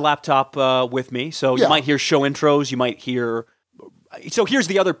 I'll have my laptop with me, so you might hear show intros. You might hear. So here's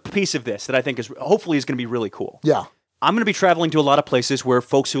the other piece of this that I think is hopefully going to be really cool. Yeah. I'm going to be traveling to a lot of places where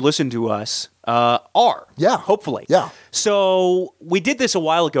folks who listen to us are. Yeah. Hopefully. Yeah. So we did this a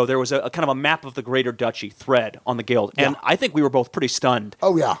while ago. There was a kind of a map of the Greater Duchy thread on the Guild. And I think we were both pretty stunned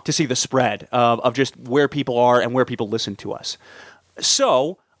to see the spread of just where people are and where people listen to us.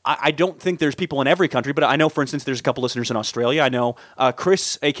 So I don't think there's people in every country, but I know, for instance, there's a couple listeners in Australia. I know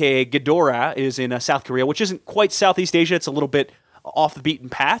Chris, a.k.a. Ghidorah, is in South Korea, which isn't quite Southeast Asia. It's a little bit off the beaten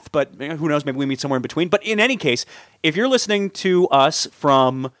path, but who knows, maybe we meet somewhere in between. But in any case, if you're listening to us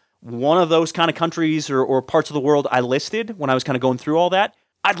from one of those kind of countries or parts of the world I listed when I was kind of going through all that,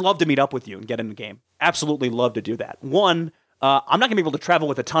 I'd love to meet up with you and get in the game. Absolutely love to do that. One, I'm not going to be able to travel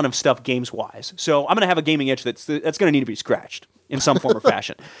with a ton of stuff games-wise, so I'm going to have a gaming itch that's going to need to be scratched in some form or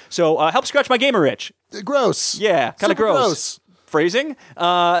fashion. So help scratch my gamer itch. Gross. Yeah, kind of gross. Phrasing.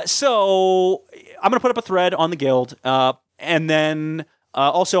 So I'm going to put up a thread on the Guild, and then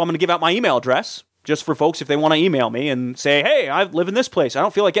also I'm going to give out my email address just for folks if they want to email me and say, hey, I live in this place. I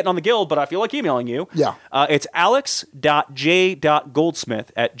don't feel like getting on the Guild, but I feel like emailing you. Yeah. It's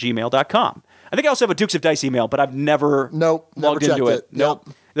alex.j.goldsmith@gmail.com. I think I also have a Dukes of Dice email, but I've never logged into it. Nope.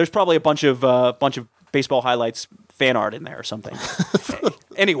 There's probably a bunch of baseball highlights fan art in there or something.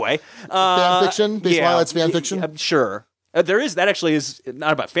 Anyway. Fan fiction? Baseball highlights fan fiction? Sure. There is. That actually is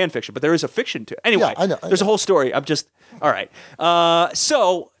not about fan fiction, but there is a fiction to it. Anyway, I know. There's a whole story. I'm just... All right.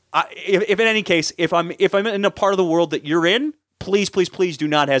 So, if in any case, if I'm in a part of the world that you're in, please do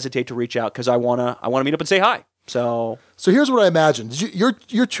not hesitate to reach out because I wanna meet up and say hi. So here's what I imagine.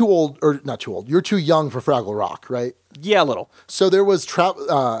 You're too old, or not too old. You're too young for Fraggle Rock, right? Yeah, a little. So there was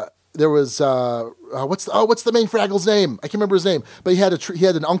what's the main Fraggle's name? I can't remember his name, but he had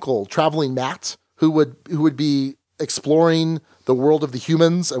an uncle, Traveling Matt, who would be exploring the world of the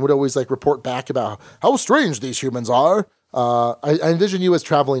humans and would always like report back about how strange these humans are. I envision you as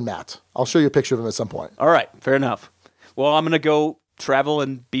Traveling Matt. I'll show you a picture of him at some point. All right, fair enough. Well, I'm gonna go travel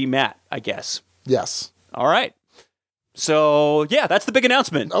and be Matt, I guess. Yes. All right. So, yeah, that's the big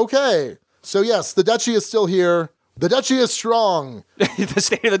announcement. Okay. So, yes, the Duchy is still here. The Duchy is strong. The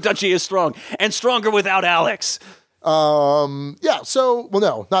state of the Duchy is strong. And stronger without Alex. Yeah, so, well,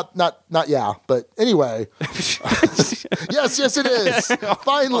 no, not yeah, but anyway. yes, it is.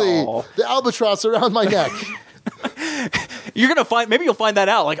 Finally, the albatross around my neck. You're going to maybe you'll find that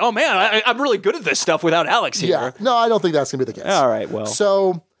out. Like, oh, man, I'm really good at this stuff without Alex here. Yeah, no, I don't think that's going to be the case. All right, well.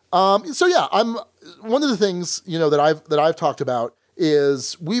 So yeah, one of the things, that I've talked about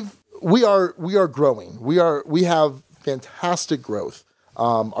is we are growing. We have fantastic growth.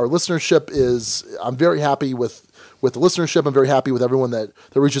 Our listenership I'm very happy with the listenership. I'm very happy with everyone that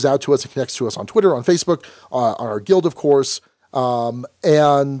reaches out to us and connects to us on Twitter, on Facebook, on our Guild, of course.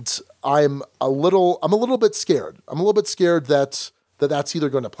 And I'm a little bit scared. I'm a little bit scared that's either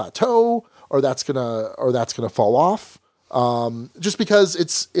going to plateau or that's gonna fall off. Just because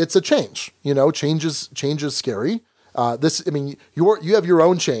it's a change, change is scary. You have your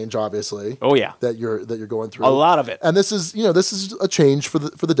own change, obviously. Oh yeah, that you're going through a lot of it, and this is a change for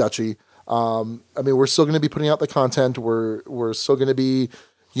the Duchy. We're still going to be putting out the content. We're still going to be,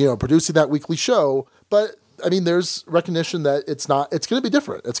 producing that weekly show. But there's recognition that it's going to be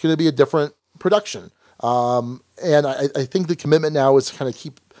different. It's going to be a different production. And I think the commitment now is to kind of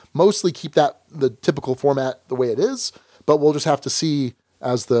keep the typical format the way it is. But we'll just have to see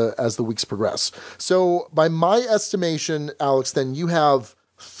as the weeks progress. So by my estimation, Alex, then you have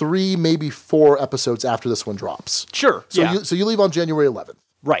 3, maybe 4 episodes after this one drops. Sure. So you leave on January 11th.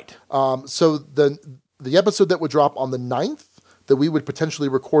 Right. So the episode that would drop on the 9th, that we would potentially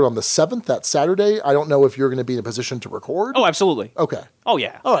record on the 7th, that Saturday, I don't know if you're going to be in a position to record. Oh, absolutely. Okay. Oh,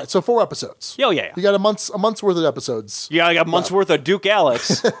 yeah. All right, so 4 episodes. Oh, yeah. You got a month's worth of episodes. Yeah, I got a month's worth of Duke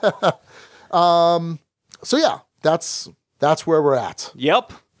Alex. So yeah, that's where we're at.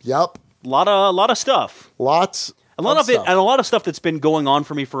 Yep. A lot of stuff. A lot of it, and a lot of stuff that's been going on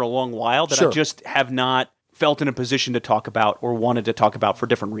for me for a long while that I just have not felt in a position to talk about or wanted to talk about for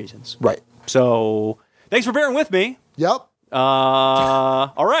different reasons. Right. So thanks for bearing with me. Yep.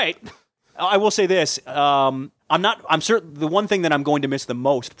 All right. I will say this. I'm certain the one thing that I'm going to miss the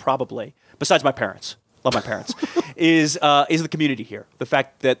most, probably, besides my parents, love my parents, is the community here. The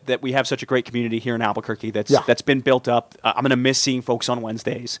fact that we have such a great community here in Albuquerque that's been built up. I'm going to miss seeing folks on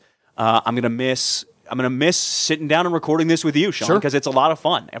Wednesdays. I'm going to miss sitting down and recording this with you, Sean, because it's a lot of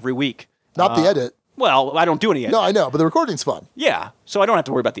fun every week. Not the edit. Well, I don't do any edit. No, I know, but the recording's fun. Yeah, so I don't have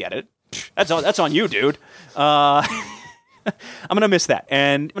to worry about the edit. That's on you, dude. I'm going to miss that,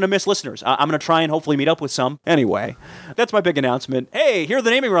 and I'm going to miss listeners. I'm going to try and hopefully meet up with some. Anyway, that's my big announcement. Hey, here are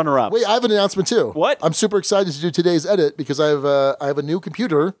the naming runner-ups. Wait, I have an announcement too. What? I'm super excited to do today's edit because I have a new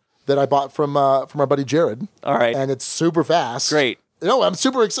computer that I bought from our buddy Jared. All right. And it's super fast. Great. No, I'm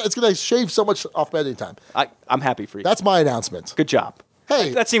super excited. It's going to shave so much off my editing time. I'm happy for you. That's my announcement. Good job.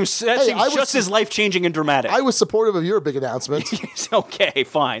 Hey. That seems just as life-changing and dramatic. I was supportive of your big announcement. Okay,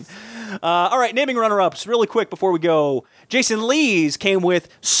 fine. All right, naming runner-ups really quick before we go. Jason Lee's came with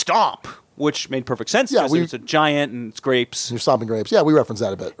Stomp, which made perfect sense because it's a giant and it's grapes. You're stomping grapes. Yeah, we referenced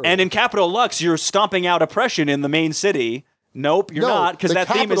that a bit. And in Capital Lux, you're stomping out oppression in the main city. Nope, you're not, because that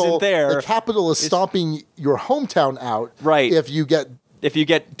theme isn't there. The capital is stomping your hometown out. Right. If you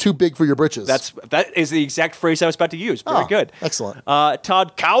get too big for your britches. That is the exact phrase I was about to use. Very good. Excellent.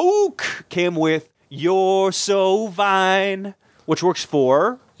 Todd Kauk came with You're So Vine, which works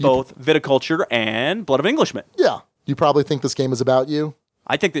for both Viticulture and Blood of Englishman. Yeah. You probably think this game is about you?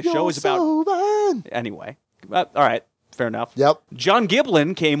 I think the show is about... So Vine. Anyway. All right. Fair enough. Yep. John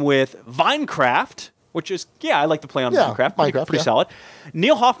Giblin came with Vinecraft, which is, I like to play on Minecraft. Pretty solid.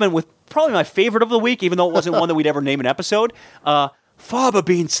 Neil Hoffman with probably my favorite of the week, even though it wasn't one that we'd ever name an episode. Fava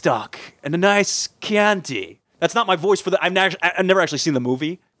Beanstalk and a nice Chianti. That's not my voice for the... I've never actually seen the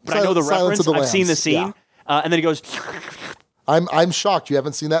movie, but I know the reference. I've seen the scene. Yeah. And then he goes... I'm shocked you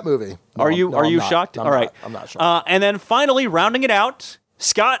haven't seen that movie. No, are you shocked? All right. I'm not shocked. And then finally, rounding it out,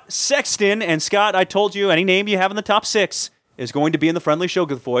 Scott Sexton. And Scott, I told you, any name you have in the top 6 is going to be in the friendly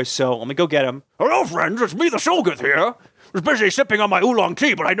Shoggoth voice, so let me go get him. Hello, friends. It's me, the Shoggoth here. I was busy sipping on my oolong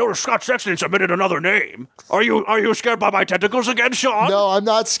tea, but I noticed Scott Sexton submitted another name. Are you scared by my tentacles again, Sean? No, I'm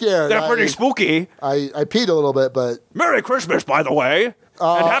not scared. They're pretty spooky. I peed a little bit, but... Merry Christmas, by the way,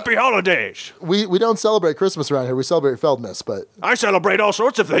 and happy holidays. We don't celebrate Christmas around here. We celebrate Feldmas, but... I celebrate all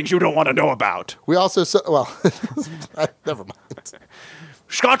sorts of things you don't want to know about. We also... never mind.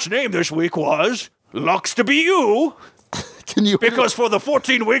 Scott's name this week was Lux to be you. Because for the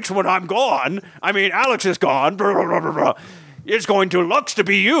 14 weeks when I'm gone, Alex is gone, it's going to Lux to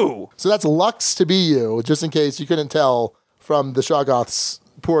be you. So that's Lux to be you, just in case you couldn't tell from the Shoggoth's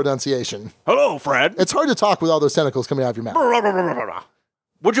poor enunciation. Hello, Fred. It's hard to talk with all those tentacles coming out of your mouth.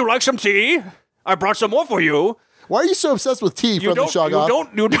 Would you like some tea? I brought some more for you. Why are you so obsessed with tea from the Shoggoth?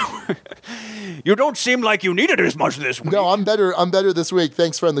 You don't seem like you need it as much this week. No, I'm better this week.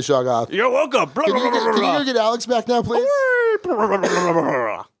 Thanks, friendly Shoggoth. You're welcome. Can you go get Alex back now, please?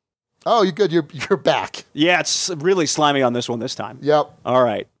 Oh, you're good. You're back. Yeah, it's really slimy on this one this time. Yep. All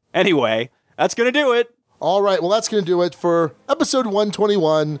right. Anyway, that's going to do it. All right. Well, that's going to do it for episode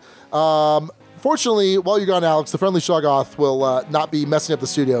 121. Fortunately, while you're gone, Alex, the friendly Shoggoth will not be messing up the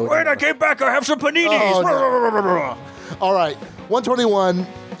studio. Wait, I came back. I have some paninis. Oh, no. All right. 121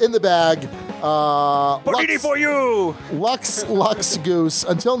 in the bag. Panini for you. Lux, Goose.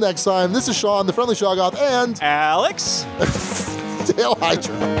 Until next time, this is Sean, the friendly Shoggoth, and... Alex. Dale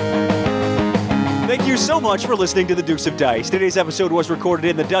Hydra. Thank you so much for listening to the Dukes of Dice. Today's episode was recorded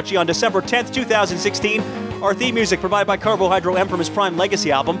in the Duchy on December 10th, 2016. Our theme music provided by Carbohydro M from his Prime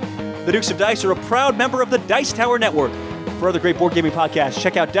Legacy album. The Dukes of Dice are a proud member of the Dice Tower Network. For other great board gaming podcasts,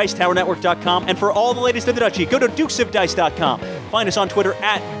 check out DicetowerNetwork.com. And for all the latest in the Duchy, go to DukesOfDice.com. Find us on Twitter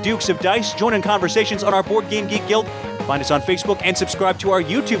at Dukes of Dice. Join in conversations on our Board Game Geek Guild. Find us on Facebook and subscribe to our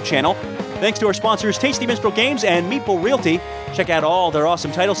YouTube channel. Thanks to our sponsors, Tasty Minstrel Games and Meeple Realty. Check out all their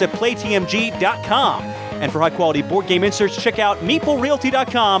awesome titles at PlayTMG.com. And for high-quality board game inserts, check out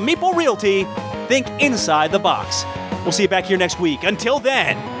MeepleRealty.com. Meeple Realty, think inside the box. We'll see you back here next week. Until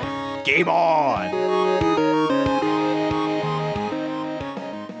then, game on!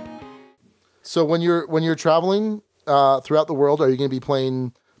 So when you're traveling throughout the world, are you going to be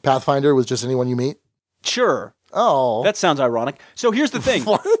playing Pathfinder with just anyone you meet? Sure. Oh. That sounds ironic. So here's the thing.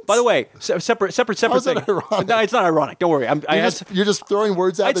 What? By the way, separate How's thing. that ironic? No, it's not ironic. Don't worry. You're just throwing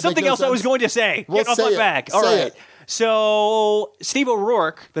words out. I had something else I was going to say. Well, get off my back. All right. So Steve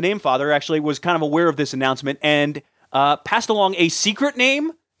O'Rourke, the name father, actually was kind of aware of this announcement and passed along a secret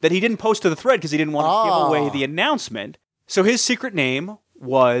name that he didn't post to the thread because he didn't want to give away the announcement. So his secret name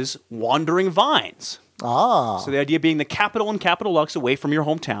was Wandering Vines. So the idea being the capital and Capital Lux away from your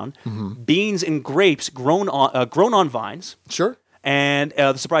hometown, beans and grapes grown on vines. Sure. And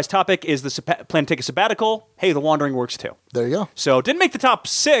the surprise topic is the plan to take a sabbatical. Hey, the wandering works too. There you go. So didn't make the top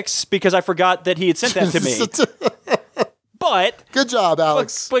 6 because I forgot that he had sent that to me. But good job,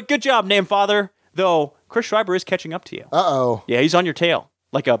 Alex. But good job, name father. Though Chris Schreiber is catching up to you. Uh-oh. Yeah, he's on your tail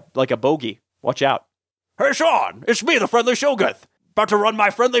like a bogey. Watch out. Hey, Sean, it's me, the friendly Shoggoth. About to run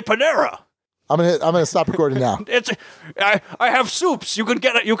my friendly Panera. I'm gonna stop recording now. I have soups. You can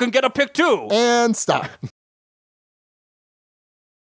get a pick too. And stop.